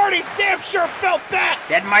 Hardy damn sure felt that.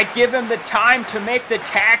 That might give him the time to make the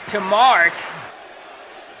tag to Mark.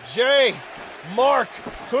 Jay, Mark,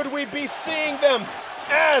 could we be seeing them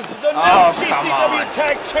as the new GCW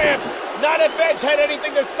Tag Champs? Not if Edge had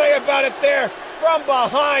anything to say about it there. From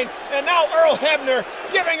behind, and now Earl Hebner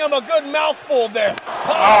giving him a good mouthful there.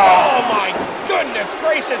 Oh my goodness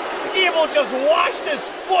gracious. Evil just washed his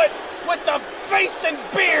foot with the face and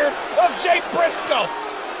beard of Jay Briscoe.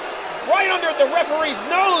 Right under the referee's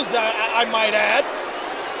nose, I might add.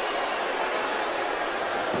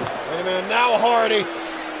 Wait a minute, now Hardy.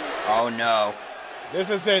 Oh no. This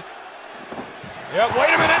is it. Yep, wait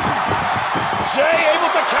a minute. Jay able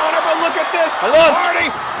to counter, but look at this. Hardy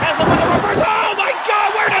has him with the reverse. Oh my God,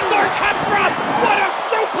 where did Mark come from? What a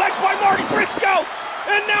suplex by Mark Briscoe.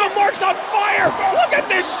 And now Mark's on fire. Look at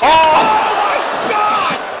this shit. Oh my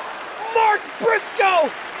God. Mark Briscoe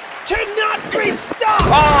cannot be stopped.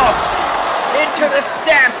 Into the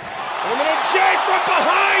steps. And then Jay from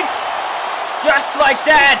behind. Just like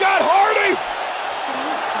that. He's got Hardy.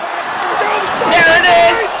 There it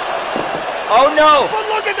is. Oh no!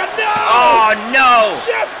 But look at the Oh no!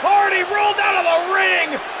 Jeff Hardy rolled out of the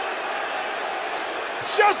ring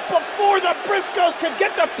just before the Briscoes could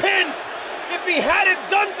get the pin. If he hadn't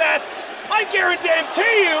done that, I guarantee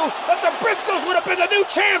you that the Briscoes would have been the new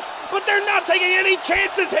champs, but they're not taking any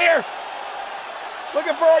chances here.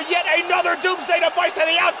 Looking for yet another doomsday device to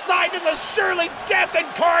the outside. This is surely death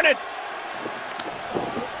incarnate.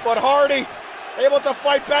 But Hardy able to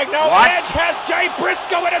fight back now. Edge has Jay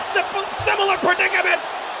Briscoe in a similar predicament.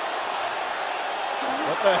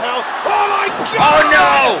 What the hell? Oh my God! Oh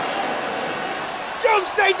no!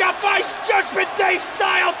 Doomsday device, Judgment Day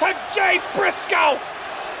style to Jay Briscoe.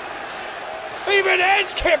 Even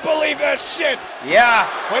Edge can't believe that shit. Yeah.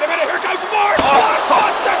 Wait a minute, here comes more.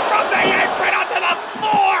 Blockbuster from the apron onto the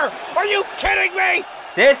floor. Are you kidding me?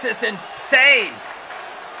 This is insane.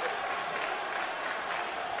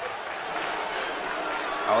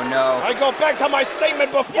 Oh no. I go back to my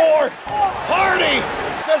statement before. Hardy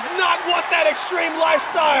does not want that extreme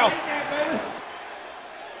lifestyle.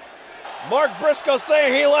 Mark Briscoe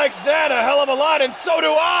saying he likes that a hell of a lot, and so do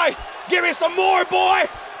I. Give me some more, boy.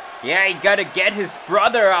 Yeah, he gotta get his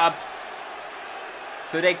brother up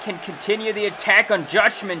so they can continue the attack on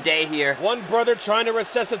Judgment Day here. One brother trying to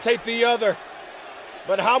resuscitate the other.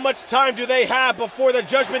 But how much time do they have before the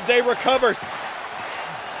Judgment Day recovers?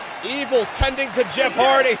 Evil tending to Jeff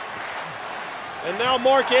Hardy. And now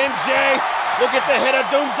Mark and Jay looking to hit a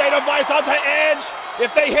Doomsday Device onto Edge.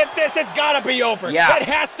 If they hit this, it's gotta be over. Yeah. It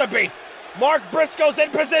has to be. Mark Briscoe's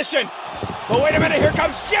in position. But wait a minute, here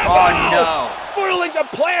comes Jeff. Oh no. Foiling the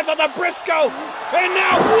plans of the Briscoe. And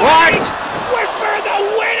now What? wait! Whisper the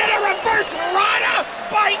win and a reverse Rana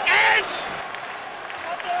by Edge.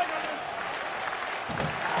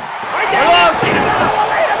 I didn't see it all.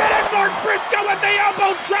 Wait a minute, Mark Briscoe with the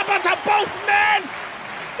elbow drop onto both men.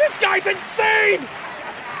 This guy's insane.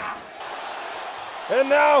 And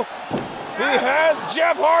now he has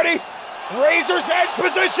Jeff Hardy. Razor's Edge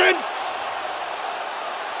position.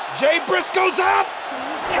 Jay Briscoe's up.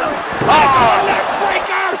 Neck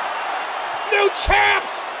breaker. New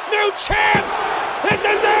champs. New champs. This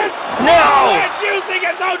is it. No. Edge using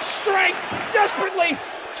his own strength, desperately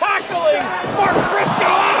tackling Mark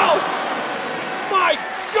Briscoe. Oh, my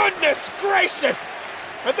goodness gracious.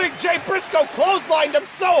 I think Jay Briscoe clotheslined him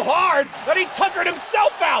so hard that he tuckered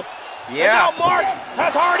himself out. Yeah. And now Mark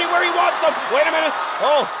has Hardy where he wants him. Wait a minute.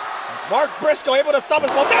 Oh, Mark Briscoe able to stop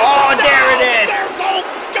his ball. Oh, there it is. There's old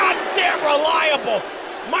goddamn reliable.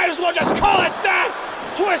 Might as well just call it that.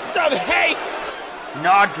 Twist of hate.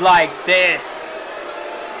 Not like this.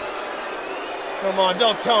 Come on,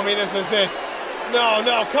 don't tell me this is it. No,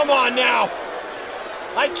 come on now.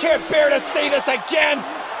 I can't bear to see this again.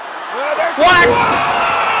 There's What?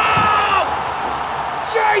 Whoa!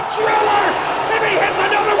 Jay Driller! If he hits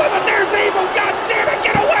another one, but there's Evil. God damn it,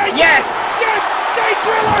 get away! Yes! Yes! Jay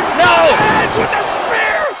Driller! No! Edge with the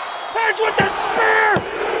spear! Edge with the spear!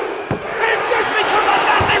 And just because of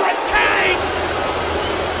that, they retain!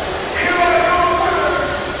 Here are your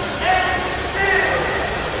winners, and still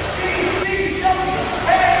GCW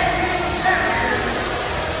Tag Team Champions,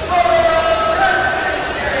 the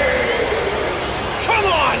Judgment Day. Come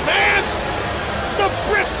on, man! The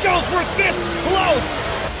Briscoes were this close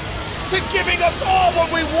to giving us all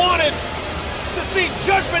what we wanted. To see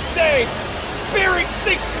Judgment Day buried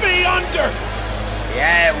 6 feet under.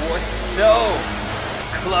 Yeah, it was so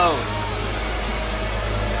close.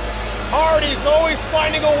 Hardy's always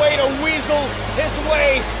finding a way to weasel his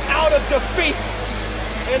way out of defeat.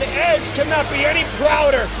 And Edge cannot be any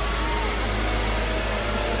prouder.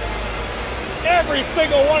 Every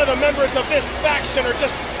single one of the members of this faction are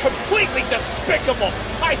just completely despicable.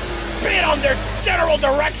 I spit on their general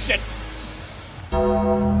direction.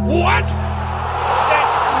 What?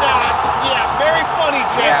 Yeah, very funny,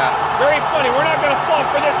 Jeff. Yeah. Very funny. We're not gonna fall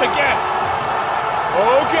for this again.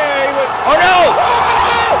 Okay. Oh no!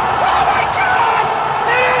 Oh my God!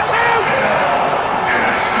 It is him!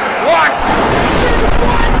 What?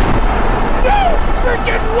 What? No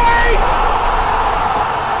freaking way!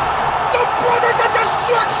 The Brothers of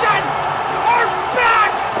Destruction are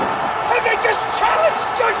back! And they just challenged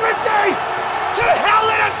Judgment Day to Hell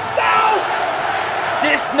in a Cell!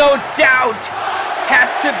 This, no doubt, has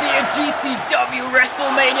to be a GCW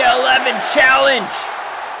WrestleMania 11 challenge.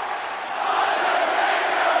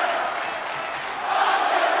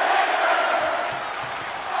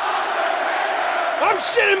 I'm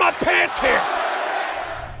shitting my pants here!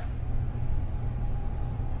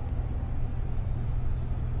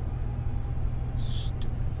 Stupid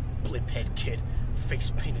blimp-head kid,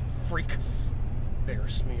 face-painted freak.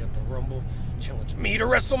 Embarrass me at the Rumble, challenge me to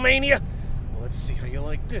WrestleMania? Well, let's see how you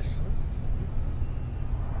like this, huh?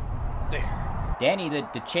 There. Danny,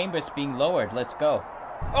 the chamber's being lowered. Let's go.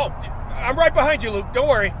 Oh, I'm right behind you, Luke. Don't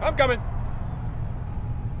worry, I'm coming.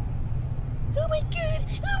 Oh my God!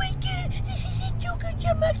 Oh my God! This is it, Joker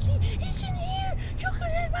John Moxley. He's in here. Joker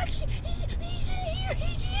John Moxley. He's in here.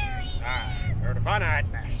 He's here. Nirvana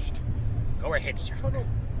at last. Go ahead, sir.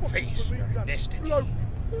 Face your destiny. No,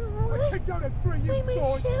 I kicked out at 3, you By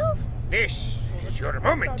thought. myself? This is your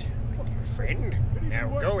moment, my dear friend. Now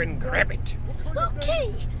go and grab it.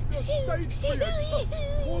 Okay.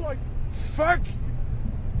 More like fuck.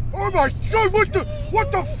 Oh my God!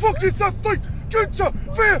 What the fuck is that thing? Get to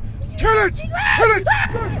there! Kill it! Kill it!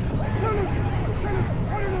 Kill it!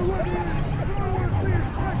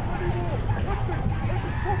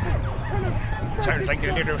 It sounds like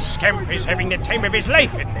the little scamp is having the time of his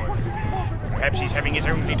life in there. Perhaps he's having his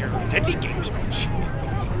own little deadly games match.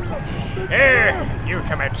 You'll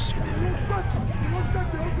come out soon.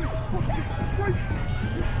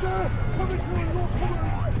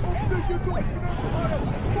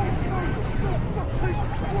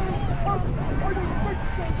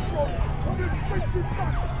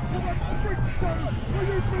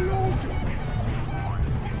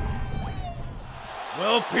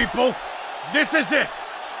 Well, people, this is it.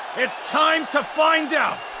 It's time to find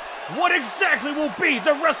out what exactly will be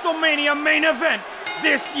the WrestleMania main event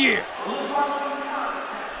this year.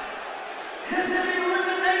 This is the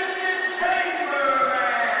Elimination Chamber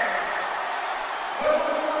match.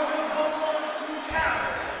 Welcome to Buffalo 2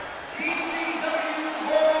 Challenge, GCW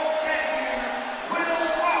World Champion Will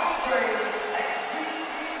Ospreay at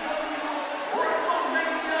GCW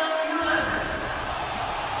WrestleMania 11.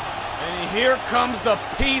 And here comes the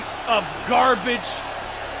piece of garbage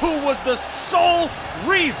who was the sole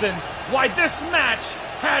reason why this match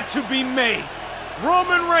had to be made.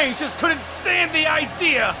 Roman Reigns just couldn't stand the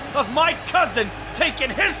idea of my cousin taking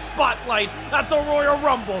his spotlight at the Royal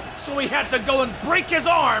Rumble, so he had to go and break his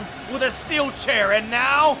arm with a steel chair, and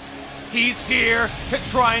now he's here to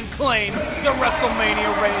try and claim the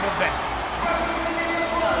WrestleMania main event.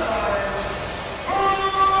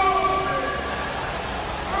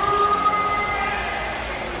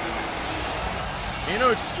 You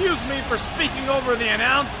know, excuse me for speaking over the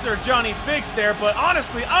announcer, Johnny Biggs there, but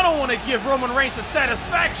honestly, I don't want to give Roman Reigns the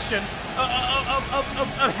satisfaction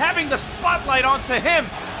of having the spotlight onto him.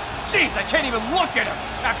 Jeez, I can't even look at him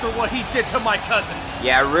after what he did to my cousin.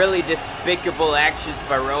 Yeah, really despicable actions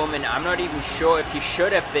by Roman. I'm not even sure if he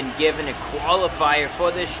should have been given a qualifier for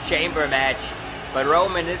this chamber match, but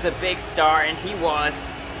Roman is a big star, and he was,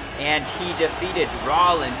 and he defeated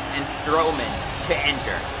Rollins and Strowman to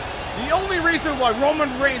enter. The only reason why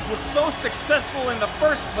Roman Reigns was so successful in the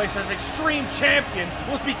first place as Extreme Champion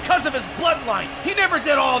was because of his bloodline. He never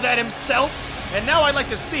did all that himself, and now I'd like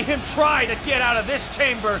to see him try to get out of this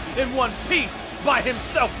chamber in one piece by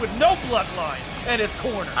himself with no bloodline at his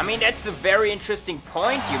corner. I mean, that's a very interesting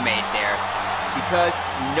point you made there, because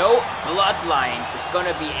no bloodline is going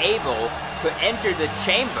to be able to enter the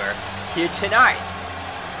chamber here tonight.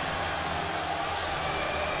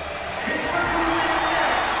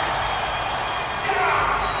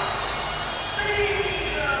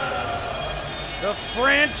 The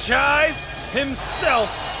franchise himself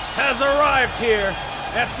has arrived here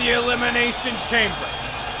at the Elimination Chamber.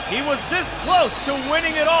 He was this close to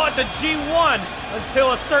winning it all at the G1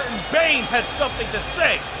 until a certain Bane had something to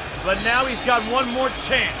say. But now he's got one more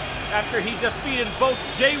chance after he defeated both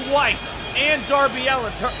Jay White and Darby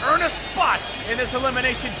Allin to earn a spot in this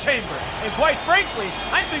Elimination Chamber. And quite frankly,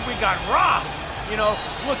 I think we got robbed. You know,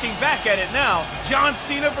 looking back at it now, John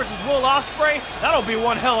Cena versus Will Ospreay, that'll be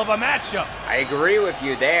one hell of a matchup. I agree with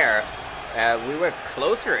you there. We were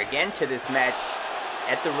closer again to this match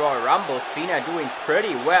at the Royal Rumble. Cena doing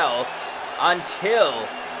pretty well until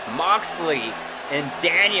Moxley and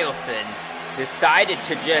Danielson decided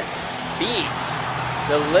to just beat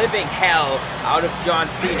the living hell out of John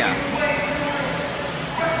Cena.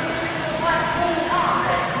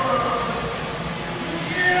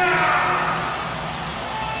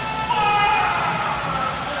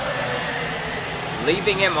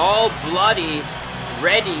 Leaving him all bloody,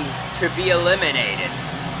 ready to be eliminated.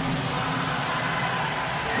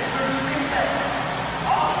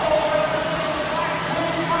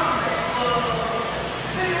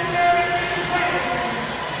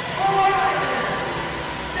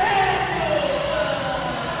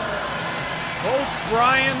 Both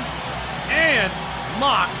Bryan and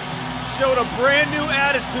Mox showed a brand new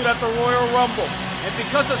attitude at the Royal Rumble. And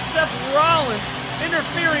because of Seth Rollins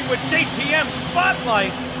interfering with JTM's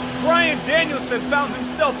spotlight, Bryan Danielson found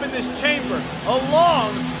himself in this chamber,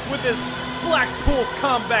 along with his Blackpool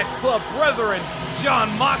Combat Club brethren,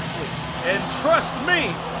 Jon Moxley. And trust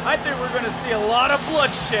me, I think we're going to see a lot of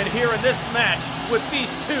bloodshed here in this match with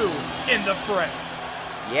these two in the fray.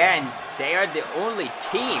 Yeah, and they are the only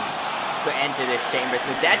team to enter this chamber,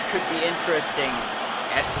 so that could be interesting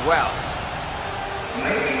as well.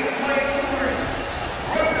 Making his way to the ring,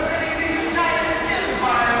 representing the United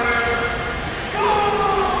Empire,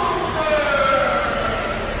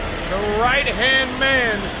 The right-hand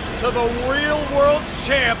man to the real-world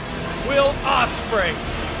champ, Will Ospreay.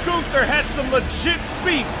 Gunther had some legit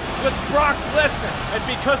beef with Brock Lesnar, and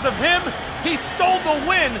because of him, he stole the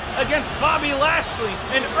win against Bobby Lashley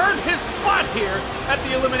and earned his spot here at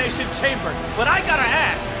the Elimination Chamber. But I gotta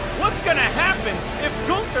ask, what's gonna happen if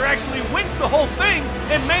Gunther actually wins the whole thing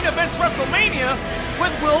and main events WrestleMania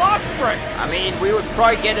with Will Ospreay. I mean, we would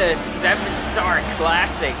probably get a 7-star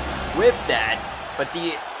classic with that, but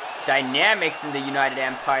the dynamics in the United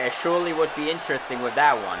Empire surely would be interesting with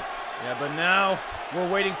that one. Yeah, but now we're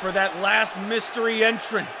waiting for that last mystery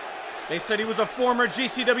entrant. They said he was a former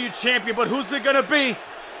GCW champion, but who's it gonna be?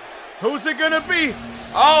 Who's it gonna be?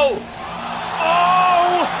 Oh!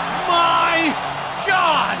 Oh my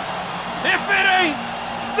God! If it ain't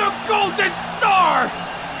the Golden Star,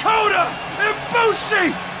 Kota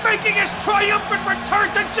Ibushi, making his triumphant return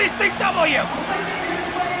to GCW!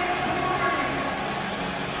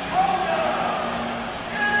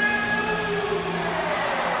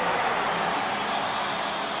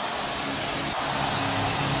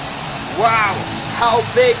 Wow, how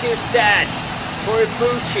big is that for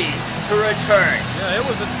Ibushi to return? Yeah, it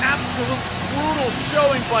was an absolute brutal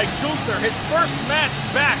showing by Gunther. His first match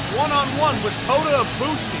back one-on-one with Kota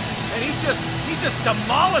Ibushi, and he just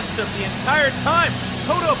demolished him the entire time.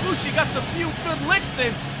 Kota Ibushi got some few good licks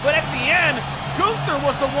in, but at the end, Gunther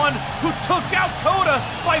was the one who took out Kota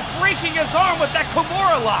by breaking his arm with that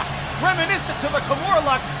Kimura lock, reminiscent to the Kimura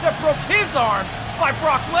lock that broke his arm by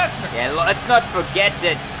Brock Lesnar. Yeah, let's not forget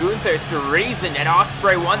that Gunther's the reason that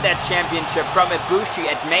Ospreay won that championship from Ibushi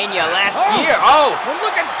at Mania last year. Oh! Well,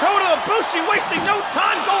 look at Kota Ibushi wasting no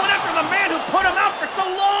time going after the man who put him out for so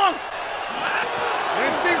long. And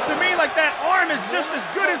it seems to me like that arm is just as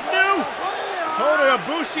good as new. Kota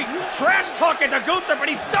Ibushi trash-talking to Gunther, but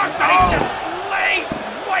he ducks and he just lays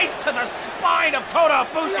waste to the spine of Kota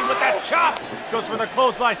Ibushi with that chop. Goes for the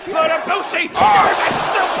clothesline. Kota Ibushi, German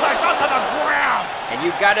suplex onto the ground. And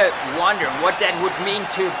you gotta wonder what that would mean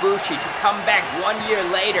to Ibushi to come back 1 year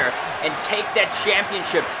later and take that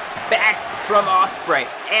championship back from Ospreay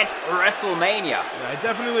at WrestleMania. I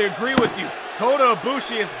definitely agree with you. Kota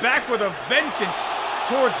Ibushi is back with a vengeance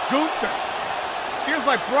towards Gunther. Feels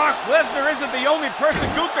like Brock Lesnar isn't the only person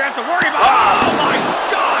Gunther has to worry about. Oh my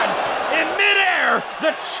God! In midair,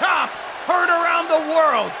 the chop heard around the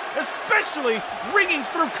world, especially ringing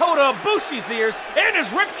through Kota Ibushi's ears and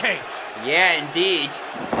his ribcage. Yeah, indeed.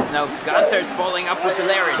 As now Gunther's following up with the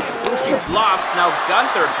lariat. Ibushi blocks, now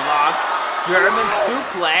Gunther blocks. German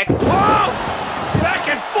suplex. Oh! Back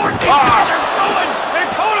and forth these guys are going, and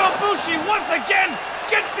Kota Ibushi once again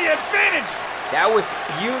gets the advantage. That was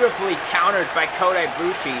beautifully countered by Kota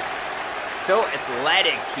Ibushi. So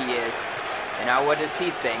athletic he is. And now what is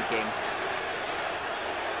he thinking?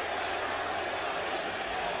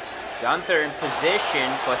 Gunther in position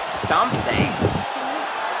for something.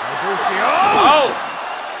 Ibushi, oh!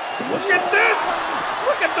 Look at this!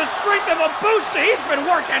 Look at the strength of Ibushi! He's been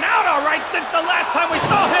working out all right since the last time we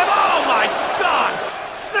saw him! Oh my God!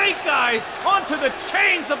 Snake Eyes onto the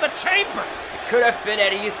chains of the chamber! Could have been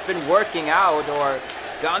that he's been working out, or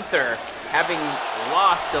Gunther having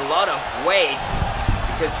lost a lot of weight,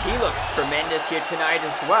 because he looks tremendous here tonight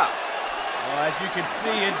as well. Well, as you can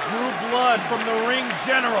see, it drew blood from the ring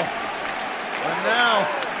general. And now,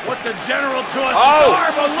 what's a general to a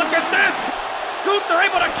star? But look at this! Gunther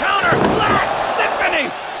able to counter! Last Symphony!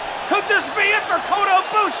 Could this be it for Kota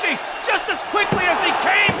Ibushi? Just as quickly as he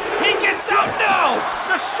came, he gets out. No!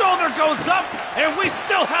 The shoulder goes up, and we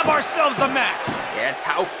still have ourselves a match. Yes,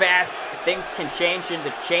 how fast things can change in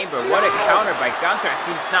the chamber. What a counter by Gunther.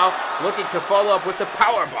 He's now looking to follow up with the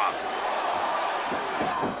powerbomb.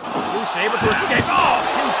 Ibushi able to escape. Oh,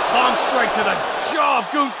 huge palm strike to the jaw of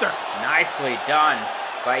Gunther. Nicely done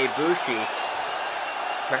by Ibushi.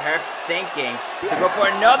 Perhaps thinking to go for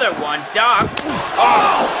another one. Doc.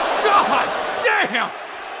 Oh, God damn!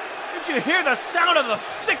 Did you hear the sound of the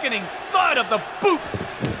sickening thud of the boot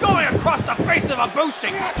going across the face of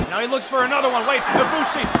Ibushi? Now he looks for another one. Wait,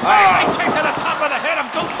 Ibushi. Bang, kick to the top of the head of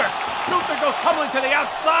Gunther. Gunther goes tumbling to the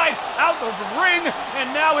outside, out of the ring, and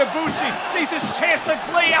now Ibushi sees his chance to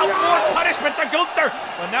lay out more punishment to Gunther.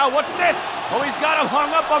 But now what's this? Oh, he's got him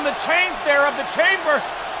hung up on the chains there of the chamber.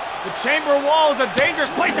 The chamber wall is a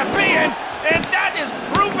dangerous place to be in, and that is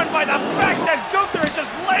proven by the fact that Gunther is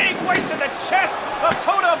just laying waste to the chest of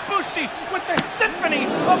Kota Ibushi with the symphony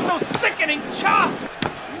of those sickening chops.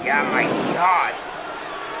 Yeah, my God.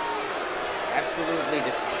 Absolutely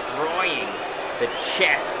destroying the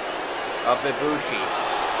chest of Ibushi.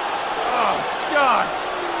 Oh, God.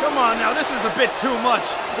 Come on now, this is a bit too much,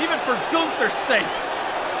 even for Gunther's sake.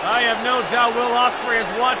 I have no doubt Will Ospreay is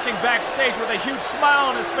watching backstage with a huge smile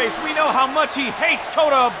on his face. We know how much he hates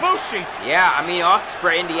Kota Ibushi. Yeah, I mean,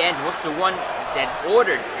 Ospreay in the end was the one that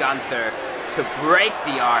ordered Gunther to break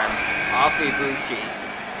the arm of Ibushi.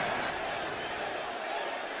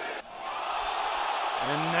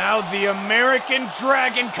 And now the American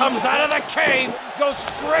Dragon comes out of the cave, goes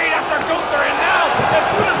straight after Gunther, and now, as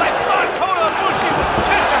soon as I thought Kota Ibushi would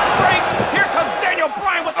but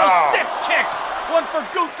Bryan with those stiff kicks. One for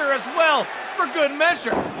Gunther as well, for good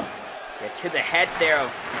measure. Get to the head there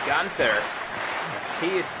of Gunther.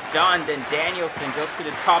 He is stunned, and Danielson goes to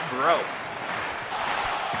the top rope.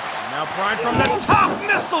 Now Bryan from the top,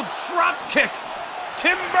 missile drop kick.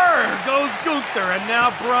 Timber goes Gunther, and now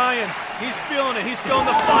Bryan, he's feeling it. He's feeling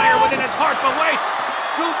the fire within his heart, but wait,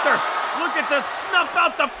 Gunther, look at the snuff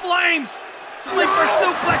out the flames. Sleeper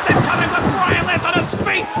suplex incoming, but Bryan lands on his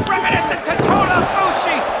feet, reminiscent to Kota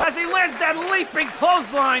Ibushi as he lands that leaping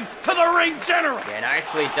clothesline to the ring general. Yeah,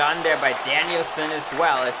 nicely done there by Danielson as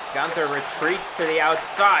well as Gunther retreats to the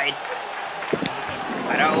outside.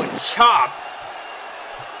 But oh, chop.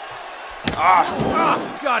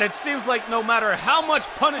 Oh, God, it seems like no matter how much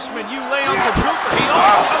punishment you lay onto Gunther, he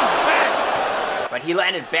always comes back. But he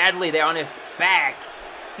landed badly there on his back.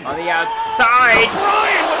 On the outside.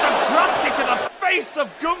 Bryan with a drop kick to the face of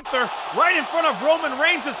Gunther right in front of Roman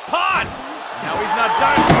Reigns' pod. Now he's not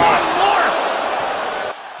done. One more.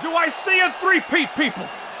 Do I see a three-peat, people?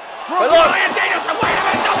 From Bryan Danielson. Wait a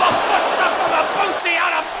minute. Double foot stuff from Ibushi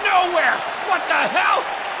out of nowhere. What the hell?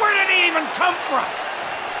 Where did he even come from?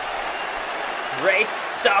 Great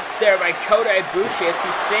stuff there by Kota Ibushi as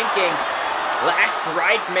he's thinking. Last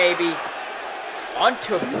right, maybe.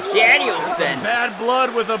 Onto Danielson. Some bad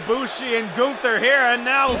blood with Ibushi and Gunther here, and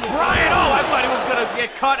now Bryan. Oh, I thought he was going to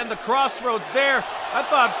get caught in the crossroads there. I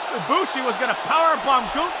thought Ibushi was going to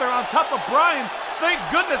powerbomb Gunther on top of Bryan. Thank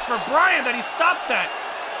goodness for Bryan that he stopped that.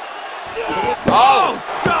 Oh,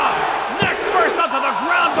 God. Neck first onto the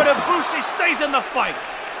ground, but Ibushi stays in the fight.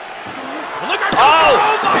 Look at Gunther.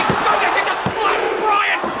 Oh, my goodness. He just flattened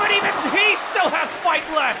Bryan, but even he still has fight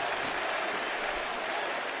left.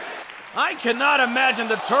 I cannot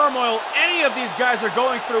imagine the turmoil any of these guys are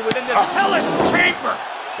going through within this hellish chamber.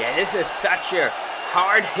 Yeah, this is such a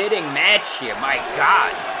hard-hitting match here, my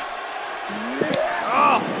God.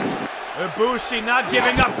 Oh, Ibushi not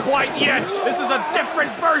giving up quite yet. This is a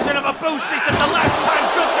different version of Ibushi since the last time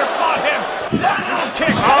Gunther fought him.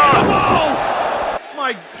 Kick. Oh,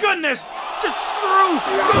 my goodness. Just threw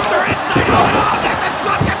Gunther inside out. Oh, that's a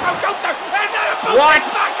drop kick from Gunther. And then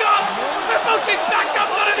Ibushi's back up. Ibushi's back up.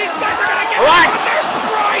 None of these guys are going to get it. But there's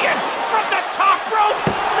Bryan from the top rope.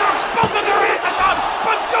 Knocks both of their asses out.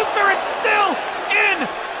 But Gunther is still in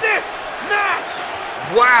this match.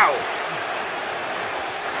 Wow.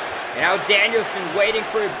 Now Danielson waiting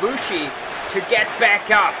for Ibushi to get back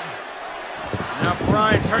up. Now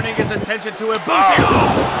Bryan turning his attention to Ibushi. Oh,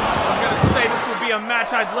 I was going to say this would be a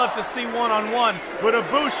match I'd love to see one-on-one, but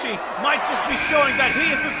Ibushi might just be showing that he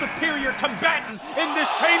is the superior combatant in this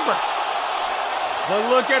chamber. But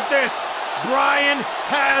look at this. Bryan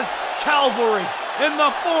has cavalry in the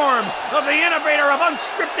form of the innovator of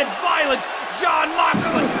unscripted violence, Jon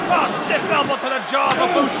Moxley. Oh, stiff elbow to the jaw of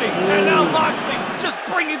Ibushi. And now Moxley just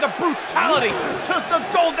bringing the brutality to the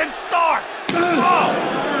Golden Star. Oh.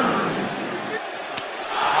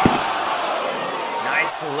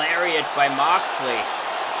 Nice lariat by Moxley.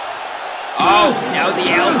 Oh, now the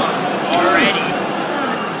elbows already.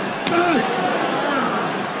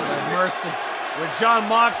 Mercy. With Jon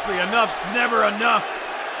Moxley, enough's never enough.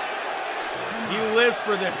 He lives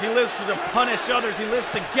for this. He lives to punish others. He lives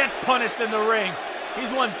to get punished in the ring.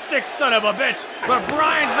 He's one sick son of a bitch, but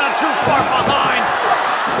Bryan's not too far behind.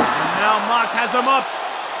 And now Mox has him up.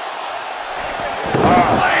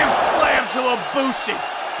 Slam to Ibushi.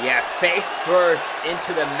 Yeah, face first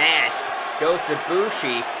into the mat goes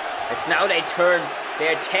Ibushi. As now they turn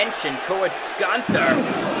their attention towards Gunther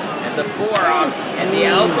and the forearm and the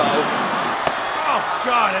elbow. Oh,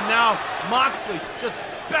 God, and now Moxley just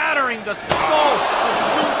battering the skull of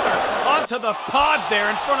Gunther onto the pod there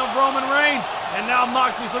in front of Roman Reigns. And now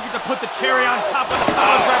Moxley's looking to put the cherry on top of the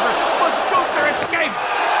power driver, but Gunther escapes.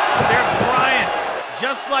 There's Bryan.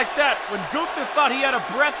 Just like that, when Gunther thought he had a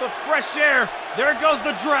breath of fresh air, there goes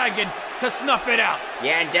the dragon to snuff it out.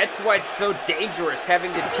 Yeah, and that's why it's so dangerous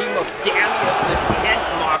having the team of Danielson and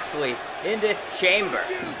Moxley in this chamber.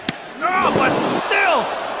 No, but still,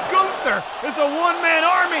 Gunther is a one-man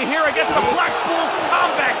army here against the Blackpool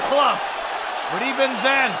Combat Club. But even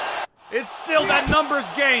then, it's still that numbers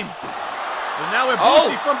game. And now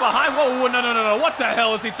Ibushi from behind. Whoa, no. What the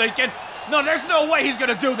hell is he thinking? No, there's no way he's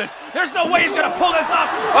going to do this. There's no way he's going to pull this off.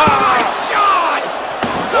 Oh, my God!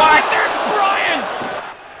 What? There's Bryan!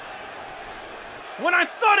 When I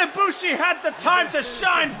thought Ibushi had the time to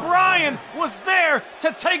shine, Bryan was there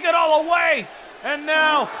to take it all away. And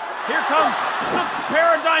now, here comes the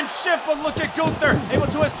paradigm shift, but look at Gunther, able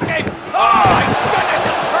to escape. Oh, my goodness,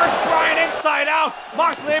 just turns Bryan inside out.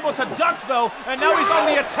 Moxley able to duck, though, and now he's on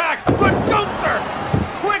the attack. But Gunther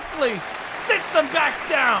quickly sits him back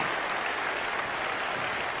down.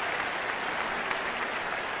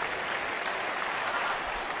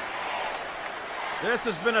 This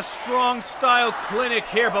has been a strong style clinic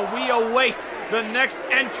here, but we await the next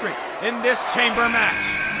entrant in this chamber match.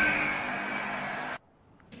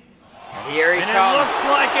 Here he and comes. It looks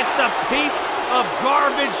like it's the piece of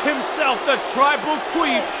garbage himself, the tribal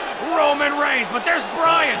queen, Roman Reigns. But there's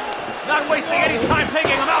Bryan, not wasting any time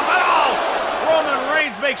taking him out. But oh, Roman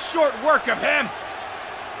Reigns makes short work of him.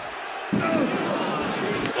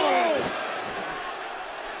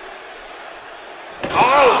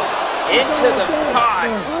 Oh! Into the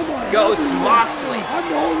pot goes Moxley.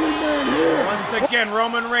 I'm the only man here. Once again,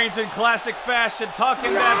 Roman Reigns in classic fashion,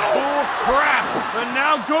 talking that bull crap. But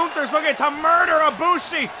now Gunther's looking to murder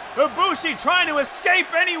Ibushi. Ibushi trying to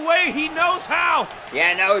escape any way he knows how.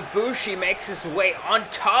 Yeah, now Ibushi makes his way on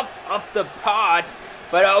top of the pot.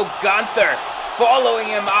 But oh, Gunther following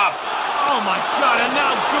him up. Oh my God, and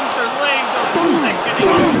now Gunther laying those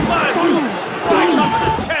sickening blood strikes onto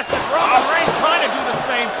the chest, and Roman Reigns trying to do the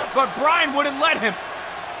same, but Bryan wouldn't let him.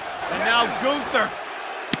 And now Gunther,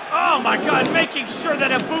 oh my God, making sure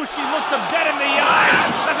that Ibushi looks him dead in the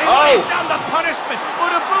eyes as he lays down the punishment,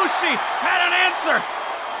 but Ibushi had an answer.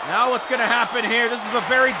 Now what's going to happen here? This is a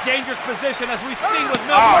very dangerous position, as we've seen with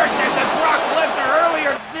Mil Muertes and Brock Lesnar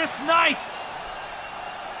earlier this night.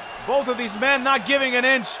 Both of these men not giving an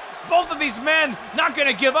inch. Both of these men not going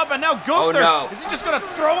to give up, and now Gunther, is he just going to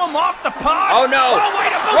throw him off the pod? Oh no! Oh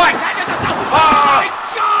wait, Ibushi catches himself! Oh my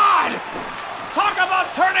God! Talk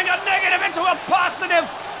about turning a negative into a positive!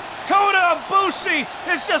 Kota Ibushi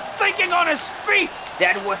is just thinking on his feet!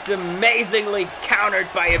 That was amazingly countered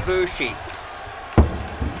by Ibushi.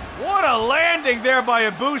 What a landing there by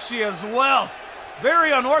Ibushi as well.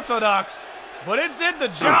 Very unorthodox. But it did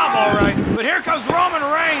the job, all right. But here comes Roman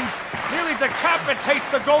Reigns. Nearly decapitates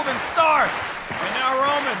the Golden Star. And now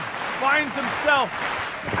Roman finds himself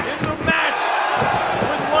in the match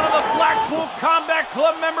with one of the Blackpool Combat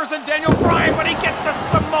Club members and Daniel Bryan, but he gets the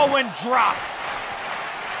Samoan drop.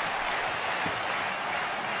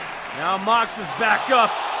 Now Mox is back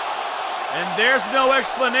up. And there's no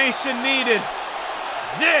explanation needed.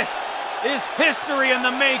 This is history in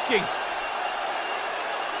the making.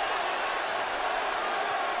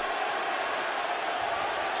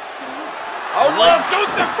 Oh, look!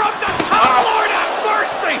 Gunther from the top, Lord have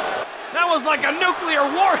mercy! That was like a nuclear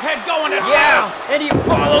warhead going to town! And he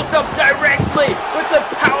follows up directly with the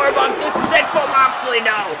powerbomb. This is it for Moxley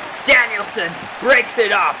now. Danielson breaks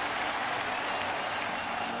it up.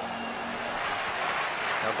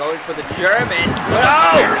 Now going for the German. The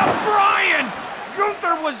spirit of Bryan!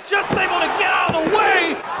 Gunther was just able to get out of the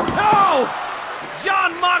way! No!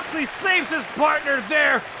 John Moxley saves his partner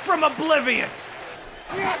there from oblivion.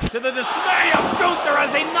 To the dismay of Gunther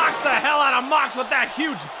as he knocks the hell out of Mox with that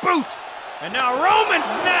huge boot. And now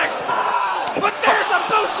Roman's next. But there's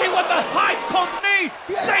Ibushi with the high pump knee.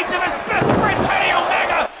 Shades of his best friend Kenny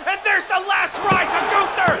Omega. And there's the last ride to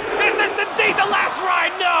Gunther. Is this indeed the last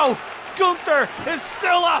ride? No. Gunther is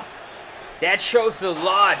still up. That shows a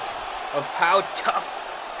lot of how tough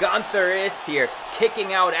Gunther is here.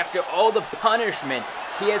 Kicking out after all the punishment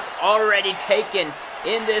he has already taken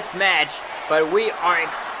in this match. But we are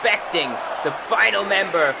expecting the final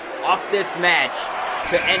member of this match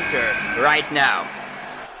to enter right now.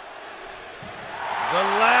 The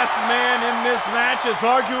last man in this match is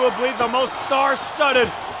arguably the most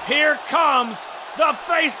star-studded. Here comes the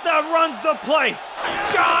face that runs the place,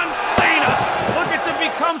 John Cena. Looking to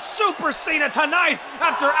become Super Cena tonight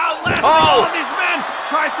after outlasting all of these men.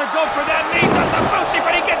 Tries to go for that knee, does Ibushi,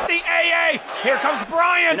 but he gets the AA. Here comes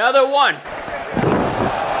Bryan. Another one.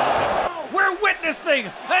 We're witnessing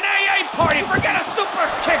an AA party. Forget a super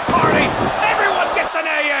kick party. Everyone gets an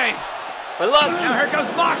AA. But look. Now here comes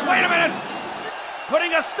Mox. Wait a minute.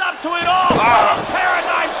 Putting a stop to it all. A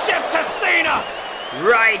paradigm shift to Cena.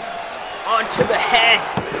 Right onto the head.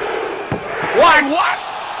 What?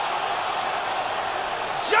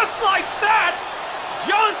 Just like that,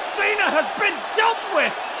 John Cena has been dealt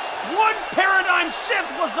with. One paradigm shift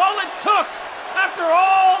was all it took. After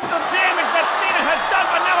all the damage that Cena has done,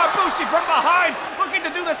 but now Ibushi from behind, looking to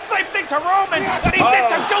do the same thing to Roman that he did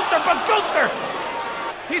to Gunther, but Gunther,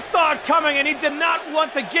 he saw it coming and he did not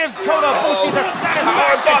want to give Kota Ibushi the satisfaction.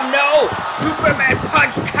 Powerbomb, no! Superman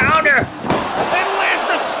punch counter! And lands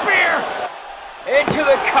the spear! Into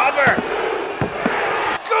the cover!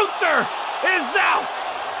 Gunther is out!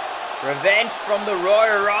 Revenge from the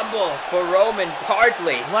Royal Rumble for Roman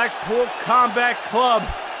partly. Blackpool Combat Club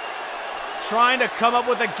trying to come up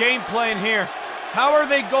with a game plan here. How are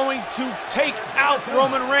they going to take out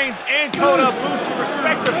Roman Reigns and Kota Ibushi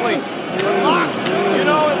respectively? The Mox, you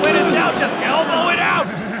know, when in doubt, just elbow it out.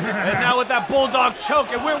 And now with that bulldog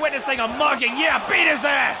choke, and we're witnessing a mugging. Yeah, beat his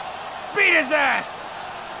ass. Beat his ass.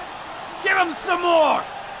 Give him some more!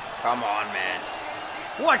 Come on, man.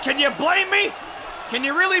 What, can you blame me? Can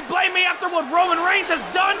you really blame me after what Roman Reigns has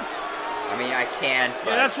done? I mean, I can,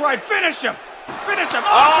 but... Yeah, that's right, finish him! Finish him!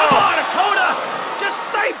 Oh, come on, Dakota! Just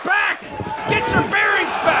stay back! Get your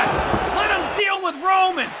bearings back! Let him deal with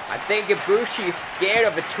Roman! I think Ibushi is scared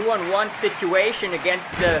of a 2-on-1 situation against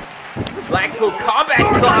the Blackpool Combat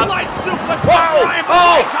Northern Club. Lights suplex Whoa! by Brian, but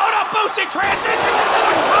Oh! Dakota Ibushi transitions into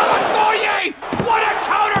the Kamagoye! What a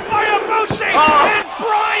counter by Ibushi! Oh! And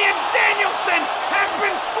Bryan Danielson has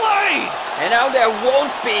been slain! And now there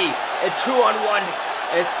won't be a 2-on-1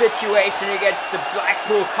 situation against the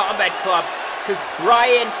Blackpool Combat Club because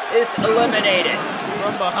Bryan is eliminated.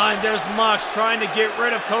 From behind, there's Mox trying to get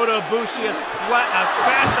rid of Kota Ibushi as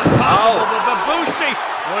fast as possible. Oh. But Ibushi,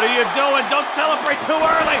 what are you doing? Don't celebrate too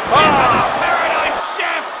early. Into the paradigm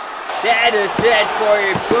shift. That is it for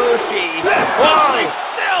Ibushi. Ibushi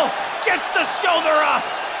still gets the shoulder up.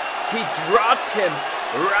 He dropped him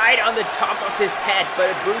right on the top of his head,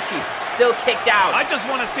 but Ibushi still kicked out. I just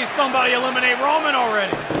want to see somebody eliminate Roman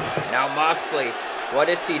already. Now Moxley,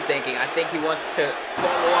 what is he thinking? I think he wants to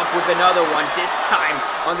follow up with another one, this time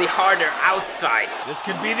on the harder outside. This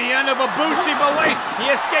could be the end of Ibushi, but wait,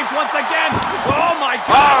 he escapes once again. Oh my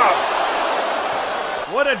God!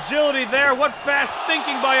 What agility there, what fast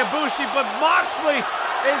thinking by Ibushi, but Moxley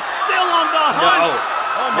is still on the hunt.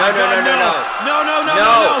 Oh my God,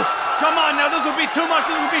 no. Come on now, this will be too much.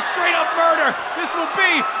 This will be straight up murder. This will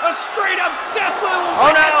be a straight up death. Oh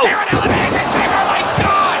no! Here in Elimination Chamber, my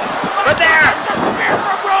God! But there! It's a spear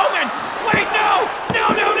from Roman. Wait, no!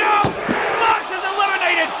 Mox is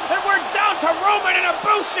eliminated, and we're down to Roman and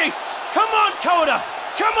Ibushi. Come on, Kota!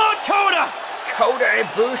 Kota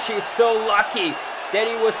Ibushi is so lucky that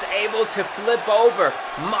he was able to flip over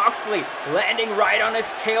Moxley, landing right on his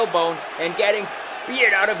tailbone and getting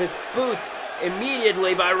speared out of his boots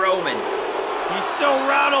immediately by Roman. He's still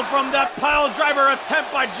rattled from that pile driver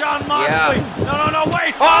attempt by Jon Moxley. Yeah. No,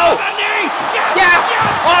 wait! Oh! The knee! Yes!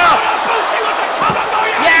 Yeah! Oh! Kota Ibushi with the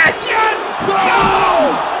Kamagoye! Yes!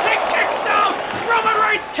 No! He kicks out! Roman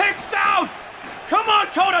Reigns kicks out! Come on,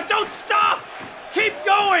 Kota, don't stop! Keep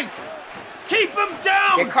going! Keep him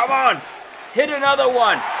down! Yeah, come on! Hit another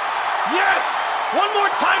one! Yes! One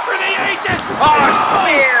more time for the ages! Oh,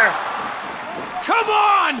 spear! Come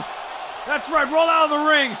on! That's right, roll out of the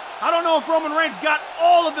ring. I don't know if Roman Reigns got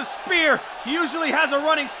all of the spear. He usually has a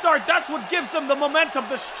running start. That's what gives him the momentum,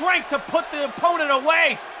 the strength to put the opponent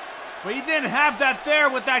away. But he didn't have that there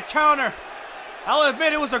with that counter. I'll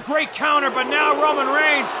admit it was a great counter, but now Roman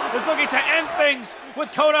Reigns is looking to end things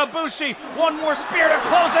with Kota Ibushi. One more spear to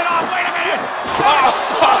close it off. Wait a minute!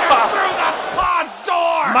 Exploded through the pod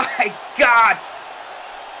door! My God!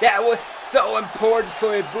 That was so important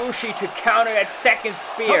for Ibushi to counter that second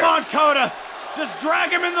spear. Come on, Kota! Just drag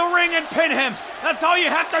him in the ring and pin him. That's all you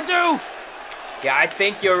have to do. Yeah, I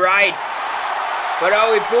think you're right. But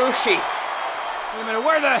oh, Ibushi. Wait a minute,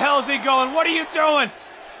 where the hell is he going? What are you doing?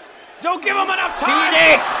 Don't give him enough time!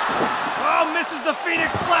 Phoenix! Oh, misses the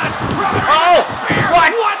Phoenix Splash! Roman Oh! Reigns with the spear!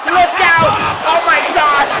 What? the Look hell? out! Kota Oh my Ibushi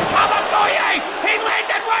God! with the Kamagoye! He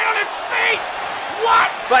landed right on his feet!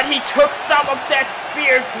 What? But he took some of that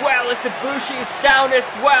spear as well as Ibushi is down as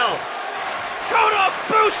well. Kota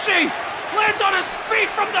Ibushi lands on his feet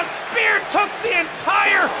from the spear, took the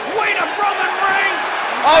entire weight of Roman Reigns!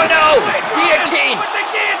 Oh no! Wait, Guillotine! With the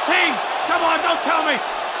guillotine! Come on, don't tell me!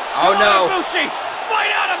 Oh Come no! on, Ibushi! Fight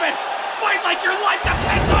out of it! Fight like your life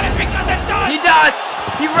depends on it, because it does! He does!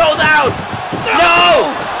 He rolled out!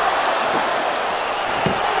 No!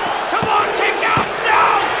 Come on, kick out! No!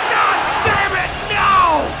 God damn it!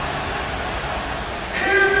 No!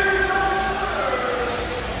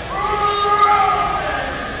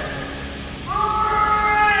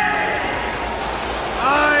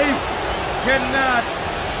 I cannot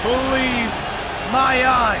believe my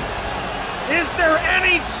eyes. Is there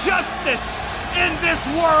any justice in this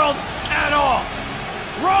world at all?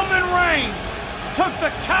 Roman Reigns took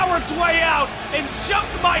the coward's way out and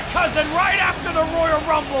jumped my cousin right after the Royal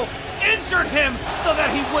Rumble, injured him so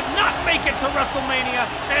that he would not make it to WrestleMania,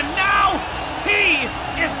 and now he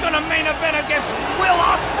is gonna main event against Will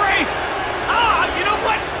Ospreay? You know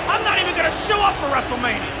what? I'm not even gonna show up for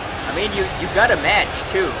WrestleMania. I mean, you got a match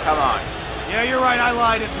too, come on. Yeah, you're right, I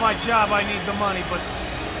lied, it's my job, I need the money, but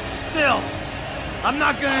still, I'm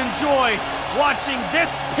not gonna enjoy watching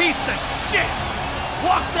this piece of shit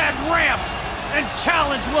walk that ramp and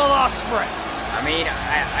challenge Will Ospreay. I mean,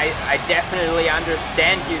 I definitely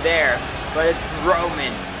understand you there, but it's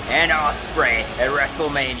Roman and Ospreay at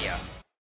WrestleMania.